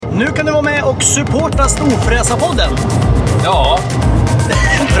Nu kan du vara med och supporta Storfräsarpodden. Ja.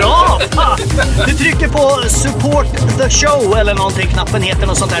 Bra! Du trycker på support the show eller någonting, knappen heter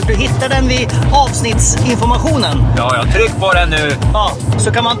något sånt där. Du hittar den vid avsnittsinformationen. Ja, jag tryck på den nu. Ja,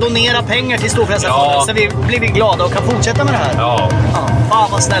 så kan man donera pengar till Storfräsarpodden så blir vi glada och kan fortsätta med det här. Ja.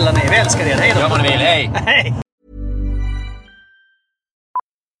 Fan vad snälla ni är, vi älskar er. Hej då. Gör vad ni vill, hej. Hej.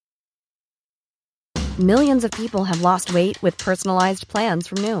 Millions of people have lost weight with personalized plans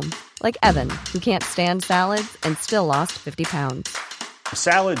from Noom. Like Evan, who can't stand salads and still lost 50 pounds.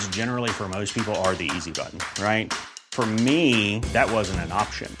 Salads generally for most people are the easy button, right? For me, that wasn't an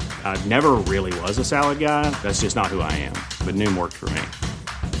option. I never really was a salad guy. That's just not who I am. But Noom worked for me.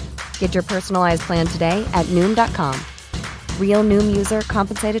 Get your personalized plan today at Noom.com. Real Noom user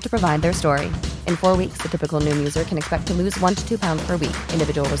compensated to provide their story. In 4 weeks, the typical Noom user can expect to lose 1 to 2 pounds per week.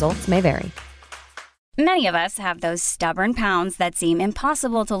 Individual results may vary. Many of us have those stubborn pounds that seem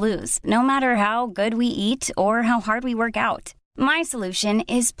impossible to lose, no matter how good we eat or how hard we work out. My solution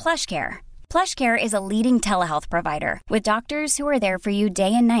is PlushCare. PlushCare is a leading telehealth provider with doctors who are there for you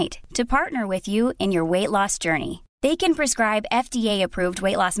day and night to partner with you in your weight loss journey. They can prescribe FDA-approved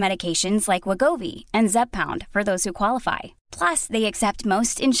weight loss medications like Wegovy and Zepbound for those who qualify. Plus, they accept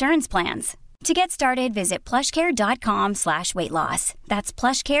most insurance plans. To get started, visit plushcare.com/weightloss. That's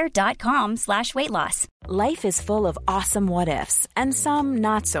plushcare.com/weightloss. Life is full of awesome what-ifs, and some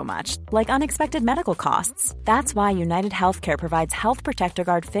not so much, like unexpected medical costs. That's why United Healthcare provides Health Protector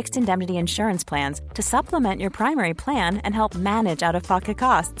Guard fixed indemnity insurance plans to supplement your primary plan and help manage out-of-pocket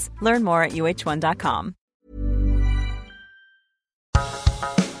costs. Learn more at uh1.com.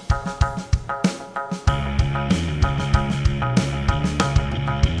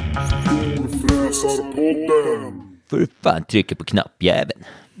 För fan trycker på knappjäveln.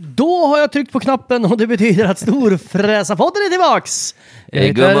 Då har jag tryckt på knappen och det betyder att Storfräsarpodden är tillbaks.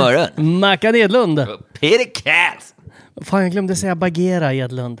 God morgon. Mackan Edlund. Peter Cass. Fan, jag glömde säga Bagheera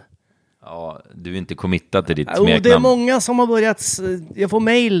Edlund. Ja, du är inte committad till ditt smeknamn. Det är många som har börjat. Jag får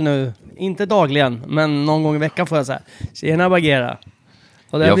mail nu. Inte dagligen, men någon gång i veckan får jag säga tjena Bagheera.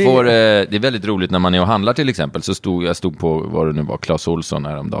 Det är väldigt roligt när man är och handlar till exempel. Så jag stod på, vad det nu var, Clas Ohlson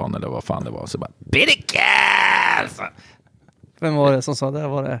häromdagen eller vad fan det var. Så bara, Peter Cass! Vem var det som sa det?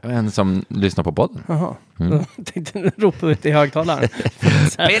 Var det? En som lyssnar på podden. Jaha. Jag tänkte ropa ut i högtalaren.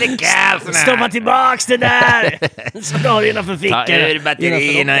 Peter Cass! Stoppa tillbaks det där! Så du har innanför fickan. Ta ur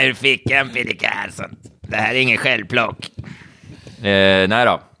batterierna ur fickan, Peter Cass. Det här är ingen självplock. Nej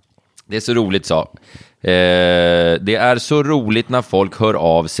då. Det är så roligt så. Det är så roligt när folk hör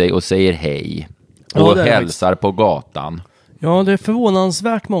av sig och säger hej. Och hälsar på gatan. Ja, det är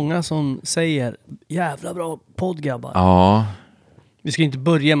förvånansvärt många som säger jävla bra poddgrabbar. Ja. Vi ska inte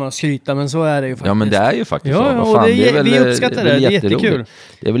börja med att skryta, men så är det ju faktiskt. Ja, men det är ju faktiskt så. Ja, och vi uppskattar det. Det är jättekul.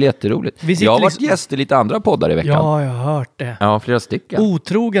 Det är väl jätteroligt. Jag har varit gäst i lite andra poddar i veckan. Ja, jag har hört det. Ja, flera stycken.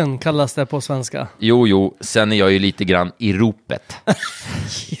 Otrogen kallas det på svenska. Jo. Sen är jag ju lite grann i ropet.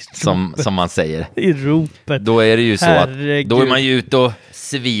 som man säger. I ropet. Då är det ju så att då är man ju ute och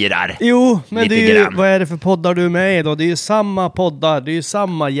svirar. Jo, men lite det är ju, grann. vad är det för poddar du är med i då? Det är ju samma poddar. Det är ju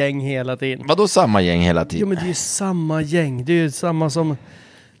samma gäng hela tiden. Vadå samma gäng hela tiden? Jo, men det är ju samma gäng. Det är ju samma som...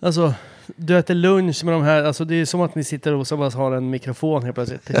 Alltså, du äter lunch med de här... Alltså, det är som att ni sitter och så bara har en mikrofon helt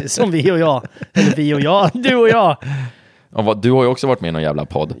plötsligt. Precis som vi och jag. Eller vi och jag. Du och jag. Ja, du har ju också varit med i någon jävla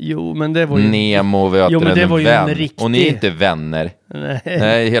podd. Jo, men det var ju... Nemo möter men det var ju vän. en riktig... Och ni är inte vänner.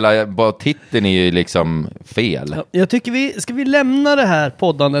 Nej, hela titeln är ju liksom fel. Ja, jag tycker ska vi lämna det här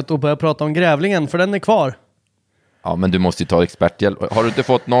poddandet och börja prata om grävlingen? För den är kvar. Ja, men du måste ju ta experthjälp. Har du inte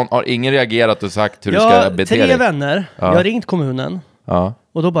fått någon... Har ingen reagerat och sagt hur du ska bete dig? 3 vänner. Ja. Jag har ringt kommunen. Ja.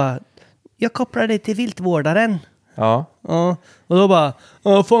 Och då bara... Jag kopplar dig till viltvårdaren. Ja. Ja. Och då bara...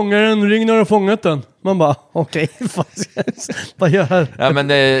 Fångaren, ring när du har fångat den. Man bara, okej. Vad gör jag? Ja, men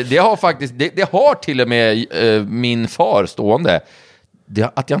det har faktiskt... Det har till och med min far stående.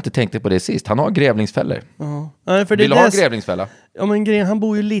 Att jag inte tänkte på det sist. Han har grävlingsfällor. Ja. Ja, för det vill du ha en grävlingsfälla? Ja, men grejen, han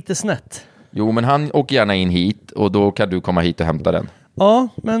bor ju lite snett. Jo, men han åker gärna in hit. Och då kan du komma hit och hämta den. Ja,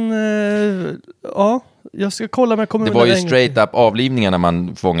 men... ja, jag ska kolla med kommunen. Det var ju straight up avlivningar när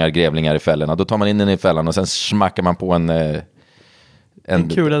man fångar grävlingar i fällorna. Då tar man in den i fällan och sen smackar man på en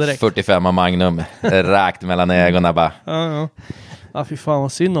kula direkt. 45 Magnum rakt mellan ögonen bara. Ja. Ja, fy fan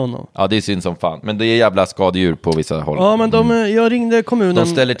vad synd om dem. Ja, det är synd som fan. Men det är jävla skadedjur på vissa håll. Ja, men jag ringde kommunen. De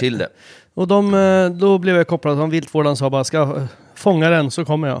ställer till det. Och då blev jag kopplad. De viltvårdaren sa bara, ska fånga den så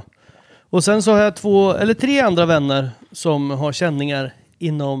kommer jag. Och sen så har jag 2 eller 3 andra vänner som har känningar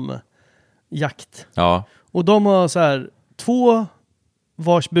inom jakt. Ja. Och de har så här 2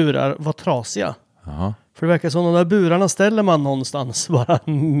 vars burar var trasiga. Jaha. För det verkar som de där burarna ställer man någonstans bara.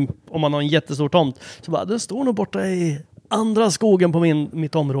 Om man har en jättestor tomt. Så bara, det står nog borta i andra skogen på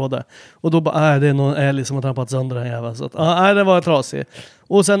mitt område. Och då bara, det är någon älg som har trampat sönder den jäveln. Så att, det var trasig.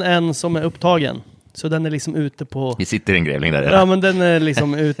 Och sen en som är upptagen. Så den är liksom ute på... Vi sitter i en grävling där. Ja, men den är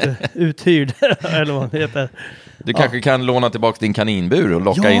liksom uthyrd. Eller vad det heter. Du kanske kan låna tillbaka din kaninbur och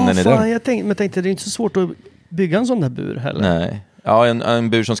locka in den i den. Jag tänkte det är inte så svårt att bygga en sån där bur heller. Nej. Ja, en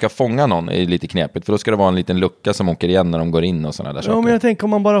bur som ska fånga någon är lite knepigt. För då ska det vara en liten lucka som åker igen när de går in och sådana där saker. Ja, men jag tänker om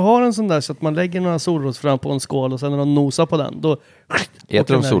man bara har en sån där så att man lägger några solrosfrön på en skål och sen när de nosar på den, då...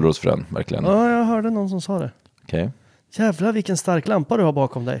 Äter de solrosfrön, verkligen? Ja, jag hörde någon som sa det. Okej. Jävlar vilken stark lampa du har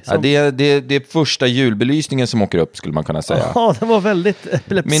bakom dig. Ja, det är första julbelysningen som åker upp, skulle man kunna säga. Ja, det var väldigt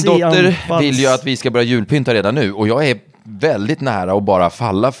epilepsi. Min dotter vill ju att vi ska börja julpynta redan nu. Och jag är väldigt nära att bara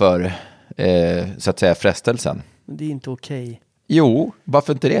falla för, så att säga, frestelsen. Men det är inte okej. Jo,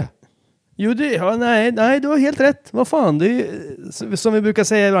 varför inte det? Jo, nej, du har helt rätt. Vad fan, det är som vi brukar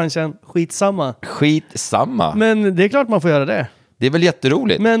säga i branschen, skitsamma. Skitsamma. Men det är klart man får göra det. Det är väl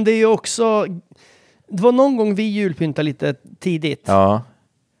jätteroligt. Men det är ju också... Det var någon gång vi julpyntade lite tidigt. Ja.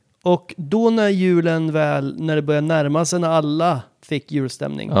 Och då när det började närma sig, när alla fick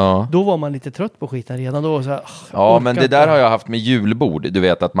julstämning, då var man lite trött på skiten redan. Då var så här, ja, men det där har jag haft med julbord. Du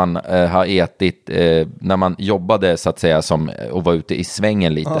vet att man har ätit, när man jobbade så att säga som, och var ute i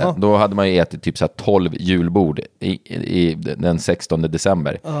svängen lite. Ja. Då hade man ju ätit typ så här 12 julbord i den 16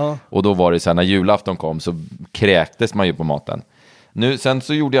 december. Ja. Och då var det så här, när julafton kom så kräktes man ju på maten. Sen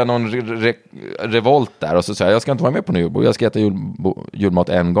så gjorde jag någon revolt där och så sa jag ska inte vara med på något julbord. Jag ska äta julmat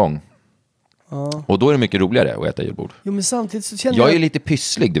en gång. Ja. Och då är det mycket roligare att äta julbord. Jo, men samtidigt så känner jag är ju lite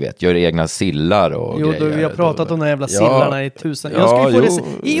pysslig, du vet. Gör egna sillar och grejer. Vi har pratat om de jävla sillarna i 1000. Jag ska ju få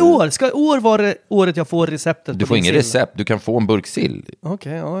i år vara det året jag får receptet. Du får ingen recept, du kan få en burk sill.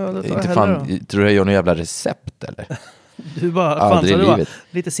 Okej, det tar inte jag fan, då. Tror du jag gör någon jävla recept eller? Du bara,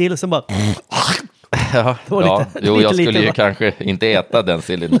 lite sill och sen bara... Ja, jag skulle ju kanske inte äta den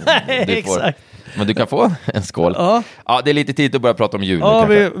sillen. Nej, exakt. Men du kan få en skål. Ja, det är lite tid att börja prata om jul. Ja,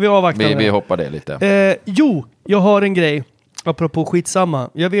 vi avvaktar. Vi hoppar det lite. Jag har en grej. Apropå skitsamma.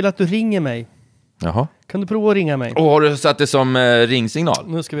 Jag vill att du ringer mig. Jaha. Kan du prova att ringa mig? Har du satt det som ringsignal?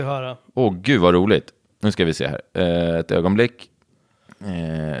 Nu ska vi höra. Gud vad roligt. Nu ska vi se här. Ett ögonblick.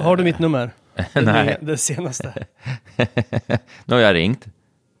 Har du mitt nummer? Nej. Det senaste. Nu har jag ringt.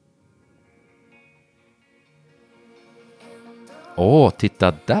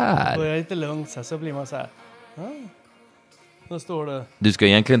 Titta där. Börjar lite lugnt så blir man så här. Då står det. Du ska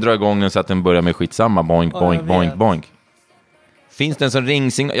egentligen dra igång den så att den börjar med skitsamma. Boink, boink, boink, boink. Finns det en sån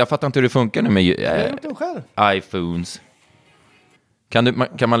ringsignal? Jag fattar inte hur det funkar nu med jag har gjort den själv. iPhones.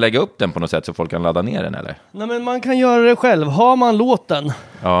 Kan man lägga upp den på något sätt så folk kan ladda ner den eller? Nej, men man kan göra det själv. Har man låten.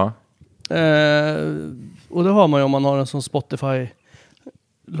 Ja. Och det har man ju om man har en sån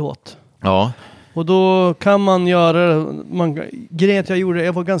Spotify-låt. Ja. Och då kan man göra... Grejen jag gjorde,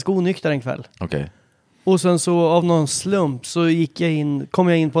 jag var ganska onykter en kväll. Okej. Och sen så av någon slump så kom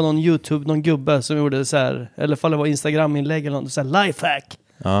jag in på någon YouTube, någon gubbe som gjorde så här, eller fall det var Instagram-inlägg eller något, så här lifehack.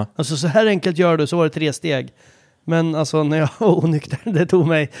 Ja. Alltså så här enkelt gör du, så var det 3 steg. Men alltså när jag var onykter, det tog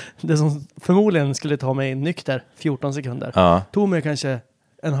mig, det som förmodligen skulle ta mig nykter 14 sekunder. Ja. Tog mig kanske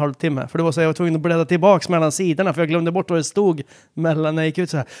en halvtimme. För det var så jag var tvungen att bläddra tillbaks mellan sidorna, för jag glömde bort vad det stod mellan när jag gick ut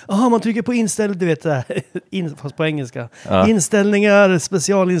så här. Man trycker på inställ, du vet så här, fast på engelska. Ja. Inställningar,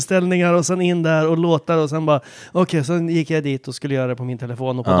 specialinställningar och sen in där och låtar och sen bara okej, sen gick jag dit och skulle göra det på min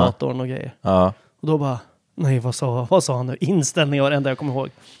telefon och på datorn och grejer. Ja. Och då bara, nej vad sa han nu? Inställningar var det enda jag kommer ihåg.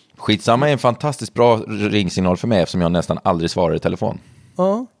 Skitsamma är en fantastiskt bra ringsignal för mig eftersom jag nästan aldrig svarar i telefon.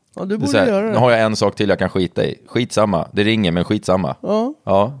 Ja, du borde göra det. Nu har jag en sak till jag kan skita i. Skitsamma, det ringer men skitsamma.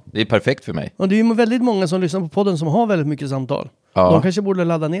 Ja, det är perfekt för mig. Och det är ju väldigt många som lyssnar på podden som har väldigt mycket samtal. Ja. De kanske borde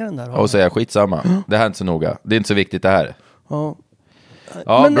ladda ner den där. Och säga skitsamma, det här är inte så noga. Det är inte så viktigt det här. Ja.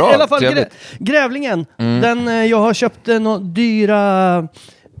 Ja, men bra, i alla fall grävlingen. Jag har köpt några dyra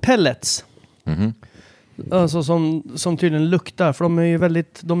pellets. Alltså som tydligen luktar. För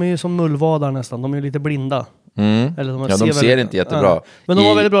de är ju som mullvadar nästan. De är ju lite blinda. Eller de ser inte jättebra. Men de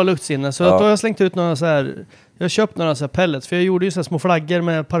har väldigt bra luktsinne. Så då har jag slängt ut några så här. Jag har köpt några så här pellets. För jag gjorde ju så här små flaggor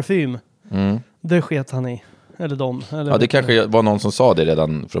med parfym. Det sket han i. Eller de. Eller det kanske var någon som sa det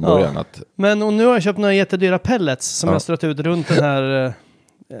redan från början. Att... Men och nu har jag köpt några jättedyra pellets. Som jag strött ut runt den här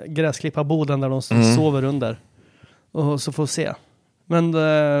gräsklipparboden där de sover under. Och så får se. Men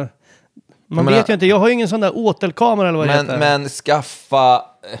man vet ju inte. Jag har ju ingen sån där åtelkamera eller vad det heter. Men skaffa...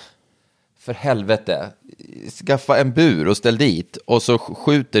 För helvete. Skaffa en bur och ställ dit. Och så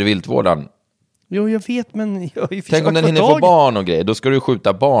skjuter viltvårdaren Jo, jag vet, men jag har ju Tänk om den hinner få barn och grejer. Då ska du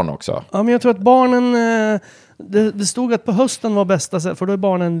skjuta barn också. Ja, men jag tror att barnen... Det stod att på hösten var bästa, för då är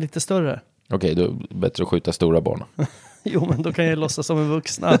barnen lite större. Okej, då är det bättre att skjuta stora barn. Jo, men då kan jag låtsas som en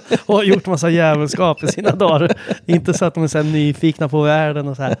vuxna och har gjort massa jävelskap i sina dagar. Inte så att de är så här nyfikna på världen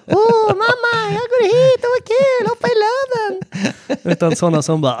och så här. Mamma, jag går hit, det var kul, hoppa i löven. Utan sådana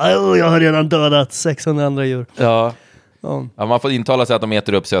som bara, jag har redan dödat 600 andra djur. Ja. Ja, man får intala sig att de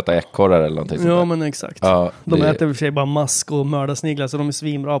äter upp söta ekorrar eller någonting sånt där. Ja, men exakt. Ja, de äter i och för sig bara mask och mördarsniglar, så de är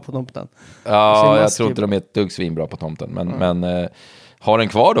svinbra på tomten. Ja, jag tror inte de är ett dugg svinbra på tomten. Men har den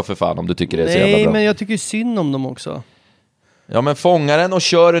kvar då för fan om du tycker det är så jävla bra? Nej, men jag tycker synd om dem också. Ja, men fånga den och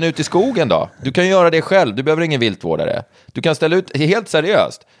kör den ut i skogen då. Du kan göra det själv, du behöver ingen viltvårdare. Du kan ställa ut, helt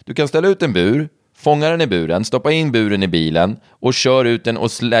seriöst, du kan ställa ut en bur, fånga den i buren, stoppa in buren i bilen och kör ut den och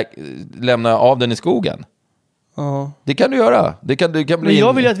lämna av den i skogen. Ja. Det kan du göra. Det kan bli. Men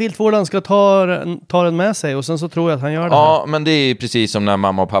jag vill ju att viltvårdaren ska ta den med sig och sen så tror jag att han gör det. Ja, men det är precis som när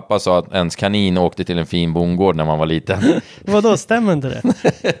mamma och pappa sa att ens kanin åkte till en fin bondgård när man var liten. Vadå, stämmer inte det?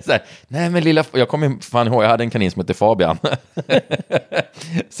 Så här, nej men lilla, jag kommer fan ihåg, jag hade en kanin som hette Fabian.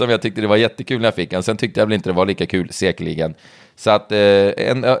 Som jag tyckte det var jättekul när jag fick den. Sen tyckte jag väl inte det var lika kul, säkerligen. Så att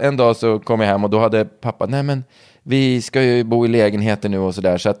en dag så kom jag hem och då hade pappa, nej men vi ska ju bo i lägenheten nu och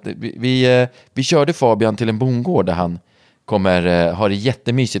sådär. Så att vi körde Fabian till en bondgård där han kommer ha det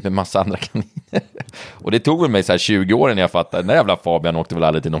jättemysigt med massa andra kaniner. Och det tog väl mig så här 20 år när jag fattade, den jävla Fabian åkte väl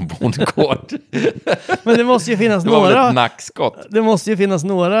aldrig till någon bondgård. Men det måste ju finnas det var några... väl ett nackskott. Det måste ju finnas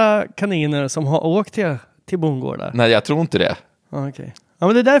några kaniner som har åkt till bondgårdar. Nej, jag tror inte det. Okej. Ja,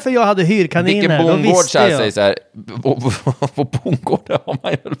 men det är därför jag hade hyrkaniner. Vilken bondgård så jag. säger så här, på bondgårdar har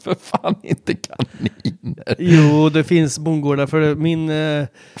man väl för fan inte kaniner. Jo, det finns bondgårdar för min...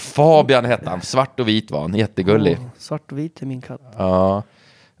 Fabian hette han, svart och vit var han, jättegullig. Svart och vit är min katt. Ja,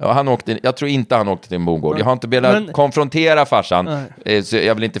 jag tror inte han åkte till en bondgård. Jag har inte velat konfrontera farsan, så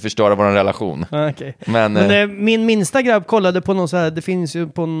jag vill inte förstöra vår relation. Okay. Men min minsta grabb kollade på någon så här, det finns ju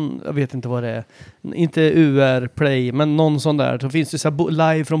på en, jag vet inte vad det är, inte UR Play, men någon sån där, så finns det så här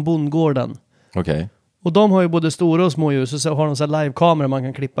live från bondgården. Okej. Och de har ju både stora och små djur, så har de så här live-kameror man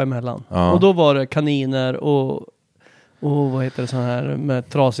kan klippa emellan. Ja. Och då var det kaniner och vad heter det, sån här med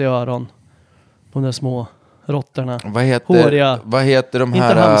trasiga öron. De där små råttorna. Håriga. Vad heter de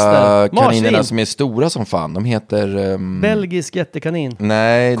här kaninerna som är stora som fan? De heter... Belgisk jättekanin.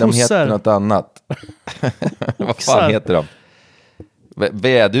 Nej, de Kossor. heter något annat. Vad fan heter de?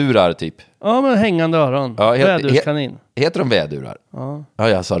 Vädurar typ. Ja, men hängande öron. Ja, vädurskanin. Heter de vädurar? Ja. Ja,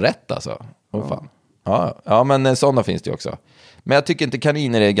 jag sa rätt alltså. Fan. Ja, men sådana finns det ju också. Men jag tycker inte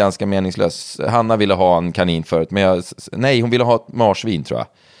kaniner är ganska meningslös. Hanna ville ha en kanin förut, men hon ville ha ett marsvin tror jag.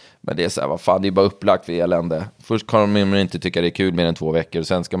 Men det är så här, vad fan, det är bara upplagt för elände. Först kan man inte tycka det är kul mer än 2 veckor. Och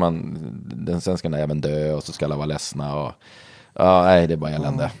sen ska den även dö och så ska alla vara ledsna. Och, nej, det är bara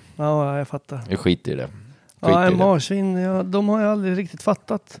elände. Ja, jag fattar. Jag skiter i det. En marsvin, de har jag aldrig riktigt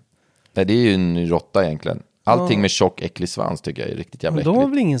fattat. Nej, det är ju en råtta egentligen. Allting med tjock, äcklig svans tycker jag är riktigt jävla äckligt. De har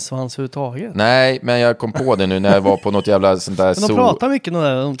väl ingen svans överhuvudtaget? Nej, men jag kom på det nu när jag var på något jävla sånt där... Men de pratar mycket om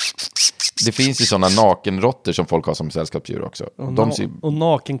det. Det finns ju sådana nakenråttor som folk har som sällskapsdjur också. Och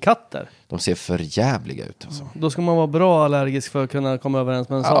nakenkatter. De ser för jävliga ut. Alltså. Då ska man vara bra allergisk för att kunna komma överens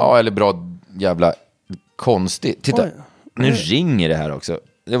med en sån. Ja, eller bra jävla konstigt. Titta, nu ringer det här också.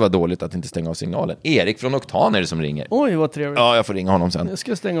 Det var dåligt att inte stänga av signalen. Erik från Oktan är det som ringer. Oj, vad trevligt. Ja, jag får ringa honom sen. Jag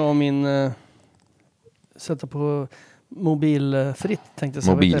ska stänga av min... sätta på mobilfritt, tänkte jag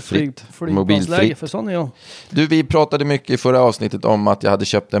säga. Mobilfritt. Flygplansläge, för sån är jag. Du, vi pratade mycket i förra avsnittet om att jag hade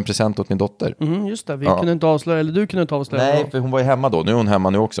köpt en present åt min dotter. Just det, vi kunde inte avslöja, eller du kunde inte avslöja. Nej, för hon var ju hemma då. Nu är hon hemma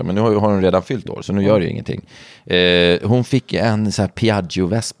nu också, men nu har hon redan fyllt år, så nu gör det ju inginting. Hon fick en så här Piaggio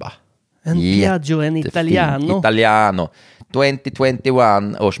Vespa. En Piaggio, en Italiano. 2021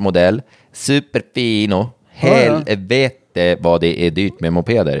 års modell. Superfino. Helvete vad det är dyrt med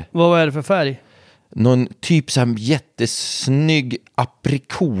mopeder. Vad är det för färg? Någon typ så här jättesnygg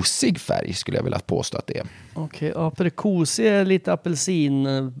aprikosig färg skulle jag vilja påstå att det är. Okej, aprikosig är lite apelsin.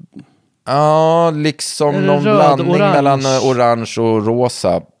 Ja, liksom någon blandning mellan orange och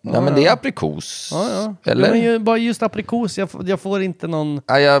rosa. Ja, men det är aprikos. Ja. Eller? Ja, men bara just aprikos, jag får inte någon...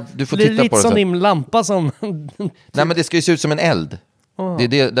 Ja, du får det är titta lite på det som så. din lampa som... Nej, men det ska ju se ut som en eld.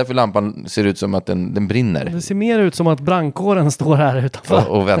 Det är därför lampan ser ut som att den brinner. Det ser mer ut som att brandkåren står här utanför.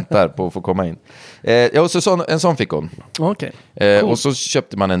 Och väntar på att få komma in. Och så en sån fick hon. Okej. Och så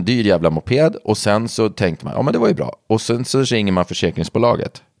köpte man en dyr jävla moped. Och sen så tänkte man, ja men det var ju bra. Och sen så ringer man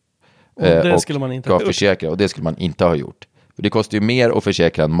försäkringsbolaget. Och det skulle man inte ha gjort. Försäkra, och det skulle man inte ha gjort. För det kostar ju mer att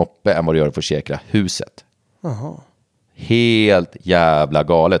försäkra en moppe än vad det gör att försäkra huset. Jaha. helt jävla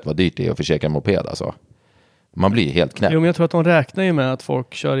galet vad dyrt det är att försäkra en moped alltså. Man blir helt knäpp. Jo, men jag tror att de räknar ju med att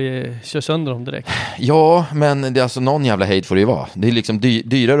folk kör sönder dem direkt. Ja, men det är alltså någon jävla hejd får det ju vara. Det är liksom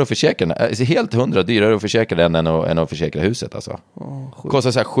dyrare att försäkra. Alltså helt 100 dyrare att försäkra den än att försäkra huset alltså.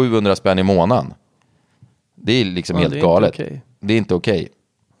 Kostar så här 700 spänn i månaden. Det är liksom helt galet. Det är inte okej.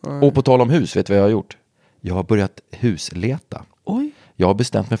 Och på tal om hus, vet du vad jag har gjort? Jag har börjat husleta. Oj. Jag har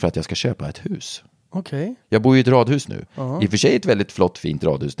bestämt mig för att jag ska köpa ett hus. Okej. Jag bor i ett radhus nu. I och för sig ett väldigt flott, fint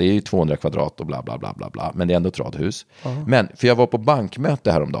radhus. Det är ju 200 kvadrat och bla bla bla bla bla. Men det är ändå ett radhus. Men, för jag var på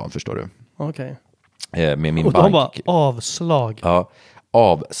bankmöte häromdagen, förstår du. Okej. Med min och bank. de bara, avslag. Ja,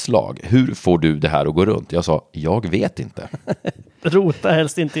 avslag. Hur får du det här att gå runt? Jag sa, jag vet inte. Rota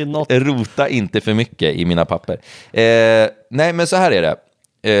helst inte i något. Rota inte för mycket i mina papper. Nej, men så här är det.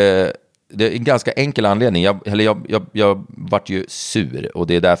 Det är en ganska enkel anledning. Jag vart ju sur och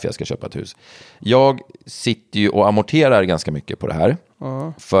det är därför jag ska köpa ett hus. Jag sitter ju och amorterar ganska mycket på det här.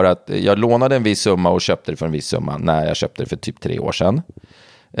 För att jag lånade en viss summa och köpte det för en viss summa när jag köpte det för typ 3 år sedan.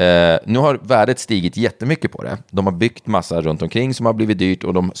 Nu har värdet stigit jättemycket på det. De har byggt massa runt omkring som har blivit dyrt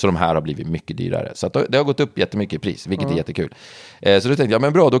och så de här har blivit mycket dyrare. Så att det har gått upp jättemycket i pris, vilket är jättekul. Så då tänkte jag,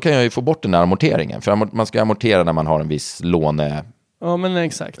 men bra, då kan jag ju få bort den här amorteringen. För man ska amortera när man har en viss Ja, men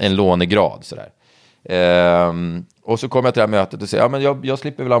exakt. en lånegrad sådär. Och så kom jag till det här mötet och säger, ja men jag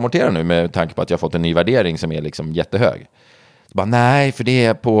slipper väl amortera nu med tanke på att jag har fått en ny värdering som är liksom jättehög. Så bara, nej, för det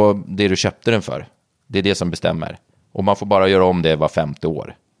är på det du köpte den för. Det är det som bestämmer. Och man får bara göra om det var 5:e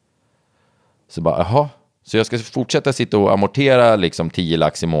år. Så bara, jaha. Så jag ska fortsätta sitta och amortera liksom 10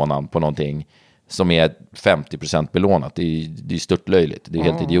 lax i månaden på någonting som är 50% belånat. Det är störtlöjligt. Det är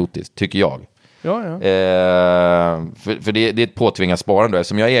helt idiotiskt, tycker jag. Ja. För det är ett påtvingat sparande.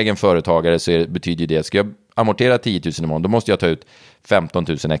 Eftersom jag är egen företagare så betyder det, ska jag amortera 10 000 i månaden, då måste jag ta ut 15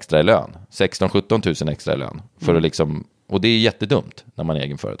 000 extra i lön. 16-17 000 extra i lön. För att liksom, och det är jättedumt när man är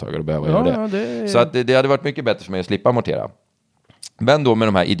egen företagare och behöver göra det. Så att det hade varit mycket bättre för mig att slippa amortera. Men då med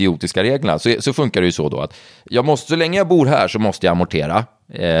de här idiotiska reglerna så funkar det ju så då att så länge jag bor här så måste jag amortera.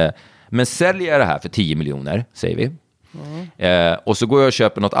 Men säljer jag det här för 10 miljoner, säger vi. Och så går jag och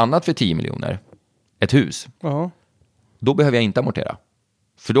köper något annat för 10 miljoner. Ett hus. Då behöver jag inte amortera.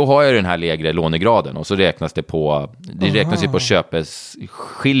 För då har jag den här lägre lånegraden och så räknas det på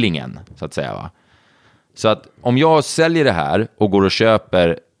köpeskillingen så att säga, va. Så att om jag säljer det här och går och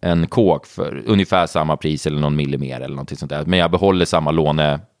köper en kåk för ungefär samma pris eller någon mille mer eller någonting sånt där, men jag behåller samma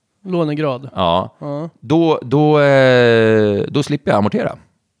lånegrad. Ja. Då slipper jag amortera.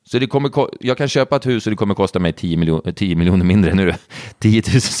 Så jag kan köpa ett hus och det kommer kosta mig 10 miljoner mindre nu. 10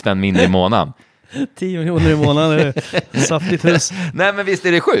 000 spänn mindre i månaden. 10 miljoner i månaden är saftigt hus. Nej, men visst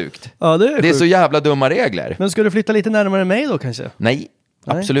är det sjukt? Ja, det är sjukt. Det är så jävla dumma regler. Men ska du flytta lite närmare mig då kanske? Nej,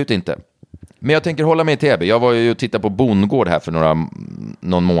 absolut inte. Men jag tänker hålla mig i Täby. Jag var ju och tittade på bondgård här för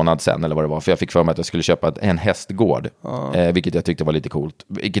någon månad sedan eller vad det var. För jag fick för mig att jag skulle köpa en hästgård. Vilket jag tyckte var lite coolt.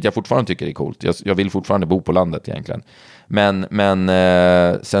 Vilket jag fortfarande tycker är coolt. Jag vill fortfarande bo på landet egentligen. Men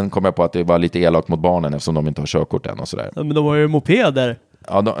sen kom jag på att det var lite elakt mot barnen eftersom de inte har körkort än och sådär. Ja, men de har ju mopeder.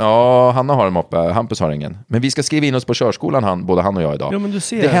 Ja, Hanna har en moppe, Hampus har ingen. Men vi ska skriva in oss på körskolan, både han och jag idag. Ja, men du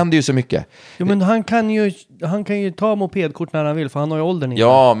ser. Det händer ju så mycket. Ja, men han kan ju ta mopedkort när han vill, för han har ju åldern inte.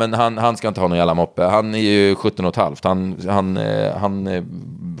 Ja, men han ska inte ha någon jävla moppe. Han är ju 17,5. Han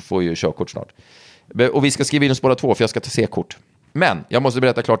får ju körkort snart. Och vi ska skriva in oss båda två, för jag ska ta C-kort. Men jag måste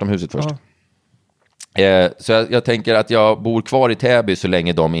berätta klart om huset först. Så jag tänker att jag bor kvar i Täby så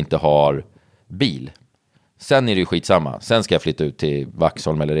länge de inte har bil. Sen är det ju skitsamma. Sen ska jag flytta ut till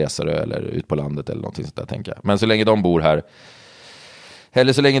Vaxholm eller Resarö eller ut på landet eller någonting sånt där, tänker jag. Men så länge de bor här,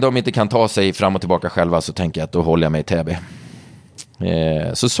 eller så länge de inte kan ta sig fram och tillbaka själva, så tänker jag att då håller jag mig i Täby.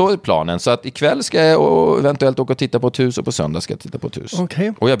 Så är planen. Så att ikväll ska jag eventuellt åka och titta på ett hus, och på söndag ska jag titta på ett hus.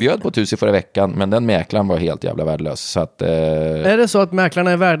 Okay. Och jag bjöd på ett hus i förra veckan, men den mäklaren var helt jävla värdelös. Så att, är det så att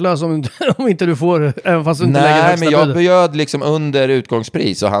mäklarna är värdelösa om inte du får, även fast du inte lägger högsta men jag bud? bjöd liksom under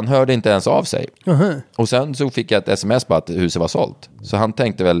utgångspris och han hörde inte ens av sig. Och sen så fick jag ett sms på att huset var sålt. Så han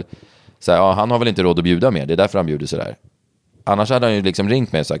tänkte väl så här, han har väl inte råd att bjuda mer, det är därför han bjuder så där. Annars hade han ju liksom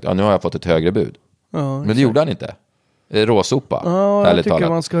ringt mig och sagt, nu har jag fått ett högre bud. Men det gjorde han inte. Råsopa, jag tycker talat.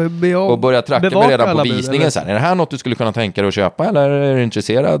 Man ska och börja tracka mig redan på visningen. Är det här något du skulle kunna tänka dig att köpa, eller är du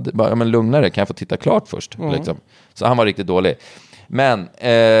intresserad? Ja, men lugnare, kan jag få titta klart först? Liksom. Så han var riktigt dålig. Men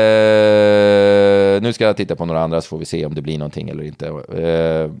nu ska jag titta på några andra, så får vi se om det blir någonting eller inte.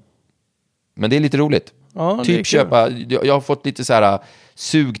 Men det är lite roligt. Typ köpa, jag har fått lite så här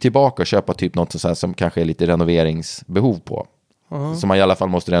sug tillbaka och köpa typ något så här som kanske är lite renoveringsbehov på. Så man i alla fall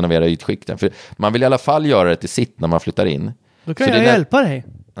måste renovera ytskikten. För man vill i alla fall göra det till sitt när man flyttar in. Då kan jag hjälpa dig.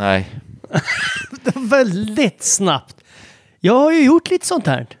 Nej. Det är väldigt snabbt. Jag har ju gjort lite sånt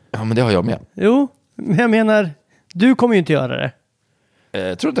här. Ja, men det har jag med. Jo, men jag menar, du kommer ju inte göra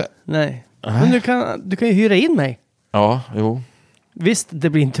det. Tror inte. Nej. Men du kan ju hyra in mig. Ja, jo. Visst, det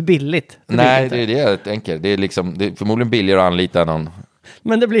blir inte billigt. Nej, det är det jag tänker. Det är förmodligen billigare att anlita någon.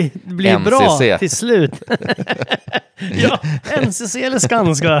 Men det blir bra till slut. Ja, NCC eller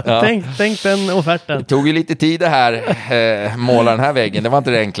Skanska. Ja. Tänk den offerten. Det tog ju lite tid det här, måla den här väggen. Det var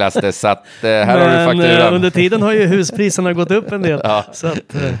inte det enklaste. Så att, här har du fakturan. Under tiden har ju huspriserna gått upp en del. Ja. Så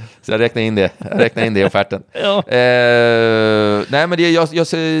jag räknar in det. I offerten. Ja. Nej, men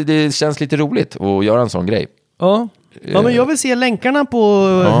det känns lite roligt att göra en sån grej. Ja. Ja, men jag vill se länkarna på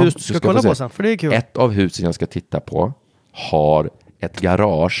hus du ska kolla på sen, för det är kul. Ett av husen jag ska titta på har ett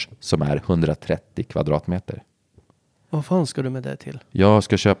garage som är 130 kvadratmeter. Vad fan ska du med det till? Jag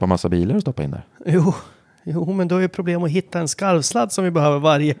ska köpa massa bilar och stoppa in där. Jo, men då är ju problem att hitta en skarvsladd som vi behöver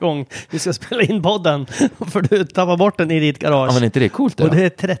varje gång vi ska spela in podden. För du tappar bort den i ditt garage. Ja, men inte det är coolt då? Och det är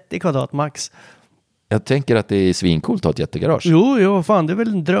 30 kvadrat max. Jag tänker att det är svincoolt att ha ett jättegarage. Jo, fan, det är väl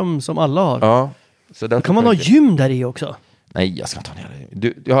en dröm som alla har. Ja. Så kan man ha gym där i också? Nej, jag ska inte ha ner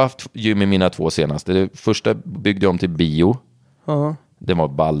det. Jag har haft gym i mina 2 senaste. Det första byggde jag om till bio. Ja. Det var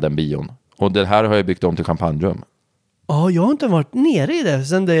ball, den bion. Och det här har jag byggt om till champagnerum. Ja, jag har inte varit nere i det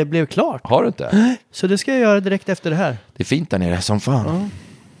sedan det blev klart. Har du inte? Så det ska jag göra direkt efter det här. Det är fint där nere som fan. Ja.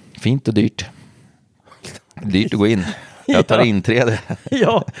 Fint och dyrt. Dyrt att gå in. Jag tar inträde.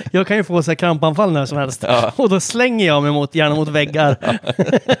 Ja, jag kan ju få så här krampanfall när som helst. Ja. Och då slänger jag mig gärna mot väggar.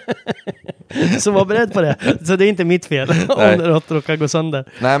 Så var beredd på det. Så det är inte mitt fel om det råkar gå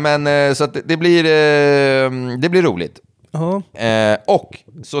sönder. Nej, men så att det blir roligt. Och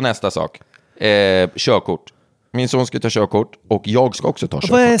så nästa sak. Körkort. Min son ska ta körkort och jag ska också ta körkort.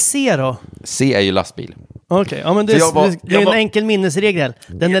 Vad är C då? C är ju lastbil. Okej, ja, men det är en enkel minnesregel.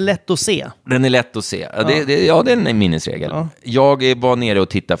 Den är lätt att se. Den är lätt att se. Ja, det är en minnesregel. Ja. Jag var nere och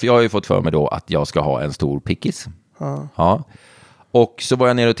tittade, för jag har ju fått för mig då att jag ska ha en stor pickis. Ja. Och så var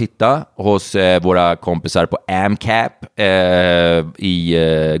jag nere och tittade hos våra kompisar på AmCap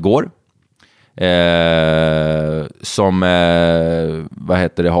igår. Som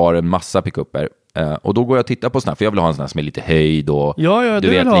har en massa pickupper. Och då går jag och tittar på såna, för jag vill ha en sån här som är lite höjd och du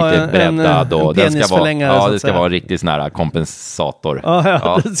vet, lite breddad och den ska vara, det ska vara en riktig sån här kompensator.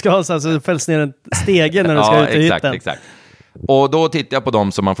 Ja. Det ska ha så det fälls ner en stege när du ska ut i hytten. Exakt. Och då tittar jag på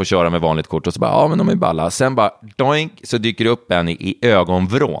dem som man får köra med vanligt kort och så bara, men de är balla. Sen bara, doink, så dyker det upp en i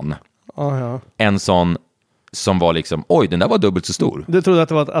ögonvrån. En sån som var liksom, oj, den där var dubbelt så stor. Du trodde att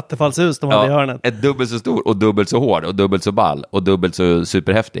det var ett attefallshus de hade i hörnet. Ett dubbelt så stor och dubbelt så hård och dubbelt så ball och dubbelt så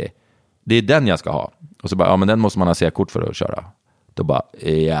superhäftig. Det är den jag ska ha. Och så bara, men den måste man ha C-kort för att köra. Då bara,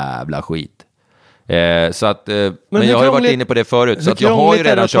 jävla skit. Så att, men jag har ju varit inne på det förut. Så att jag har ju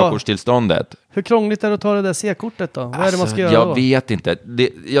redan körkortstillståndet. Hur krångligt är det att ta det där C-kortet då? Vad är det man ska göra jag då? Vet inte.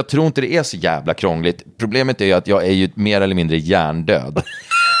 Jag tror inte det är så jävla krångligt. Problemet är ju att jag är ju mer eller mindre hjärndöd.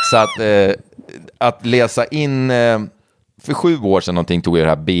 Så att läsa in... För 7 år sedan någonting tog jag det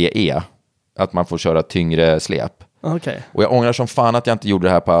här BE. Att man får köra tyngre släp. Okay. Och jag ångrar som fan att jag inte gjorde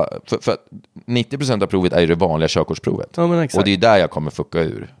det här på... För 90% av provet är ju det vanliga körkortsprovet. Ja, men exakt. Och det är där jag kommer fucka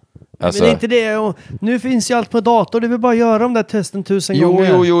ur. Alltså... Men det är inte det. Och nu finns ju allt på dator. Det vill bara göra de där testen 1000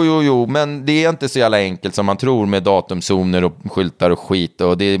 gånger. Jo. Men det är inte så jävla enkelt som man tror med datumzoner och skyltar och skit.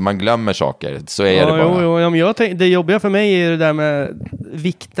 Och man glömmer saker. Så är det bara. Jo. Men det jobbiga för mig är det där med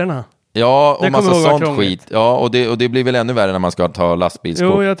vikterna. Ja, och massa sånt skit. Ja, och det blir väl ännu värre när man ska ta lastbilskort.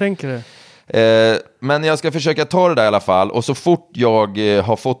 Jo, jag tänker det. Men jag ska försöka ta det där i alla fall. Och så fort jag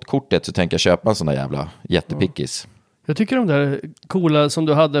har fått kortet så tänker jag köpa en sån där jävla jättepickis. Jag tycker de där coola som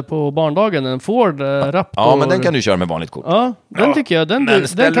du hade på barndagen, en Ford Raptor. Ja, men den kan du köra med vanligt kort. Ja, den tycker jag. Men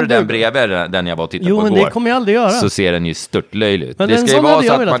ställer du den bredvid den jag var och tittade på igår. Jo, men det kommer jag aldrig göra. Så ser den ju störtlöjlig ut. Men det ska ju vara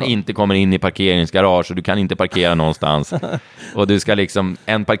så att man ha. inte kommer in i parkeringsgarage och du kan inte parkera någonstans. Och du ska liksom,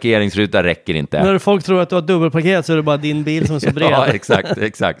 en parkeringsruta räcker inte. När folk tror att du har dubbelparkerat så är det bara din bil som är så bred. Ja,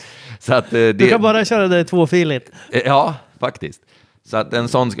 exakt. Så att, du kan bara köra det tvåfiligt. Ja, faktiskt. Så att en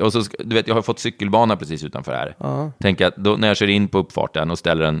sån, och så, du vet, jag har fått cykelbana precis utanför här. Tänk att då, när jag kör in på uppfarten och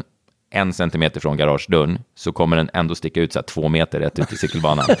ställer den 1 centimeter från garagedörren, så kommer den ändå sticka ut så här 2 meter rätt ut i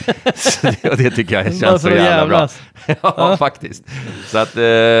cykelbanan. Det tycker jag känns så jävla bra. Ja, faktiskt. Så att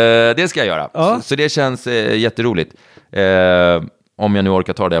det ska jag göra. Så det känns jätteroligt. Om jag nu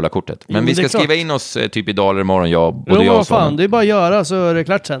orkar ta det jävla kortet. Men vi ska skriva in oss typ idag eller imorgon, både jag och fan, det är bara att göra så är det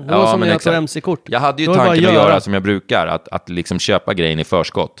klart sen. Det var som när jag tar MC-kort. Jag hade ju tanken att göra som jag brukar, att liksom köpa grejen i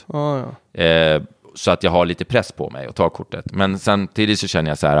förskott. Så att jag har lite press på mig och ta kortet. Men samtidigt så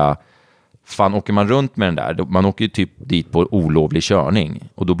känner jag så här, fan, åker man runt med den där, man åker ju typ dit på olovlig körning.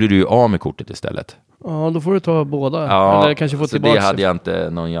 Och då blir du ju av med kortet istället. Ja, då får du ta båda. Ja, eller kanske få så tillbaka. det hade jag inte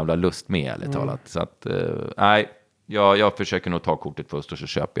någon jävla lust med, ärligt talat. Så att, nej, jag försöker nog ta kortet först och så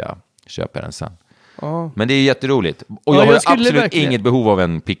köper jag den sen. Ja. Men det är jätteroligt. Och Ja, jag har jag skulle absolut verkligen- inget behov av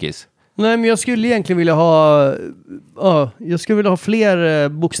en pickis. Nej, men jag skulle egentligen vilja ha... Ja, jag skulle vilja ha fler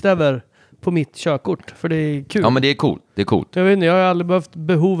bokstäver på mitt körkort. För det är kul. Ja, men det är coolt. Det är coolt. Jag vet inte, jag har aldrig behövt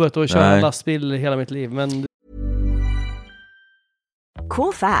behovet att köra Nej. lastbil hela mitt liv. Men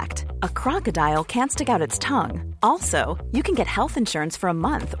Cool fact, a crocodile can't stick out its tongue. Also, you can get health insurance for a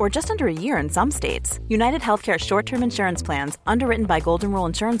month or just under a year in some states. United Healthcare short-term insurance plans, underwritten by Golden Rule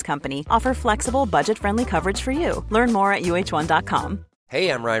Insurance Company, offer flexible, budget-friendly coverage for you. Learn more at uh1.com. Hey,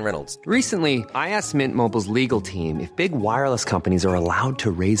 I'm Ryan Reynolds. Recently, I asked Mint Mobile's legal team if big wireless companies are allowed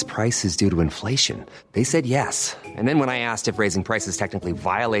to raise prices due to inflation. They said yes. And then when I asked if raising prices technically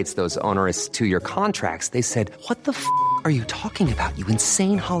violates those onerous two-year contracts, they said, "What the f*** are you talking about, you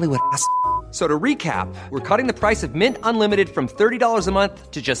insane Hollywood ass?" So to recap, we're cutting the price of Mint Unlimited from $30 a month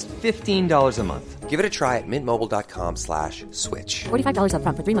to just $15 a month. Give it a try at mintmobile.com/switch. $45 up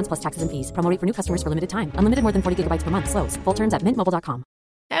front for 3 months plus taxes and fees. Promo rate for new customers for limited time. Unlimited more than 40 gigabytes per month. Slows full terms at mintmobile.com.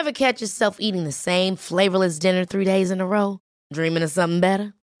 Ever catch yourself eating the same flavorless dinner 3 days in a row? Dreaming of something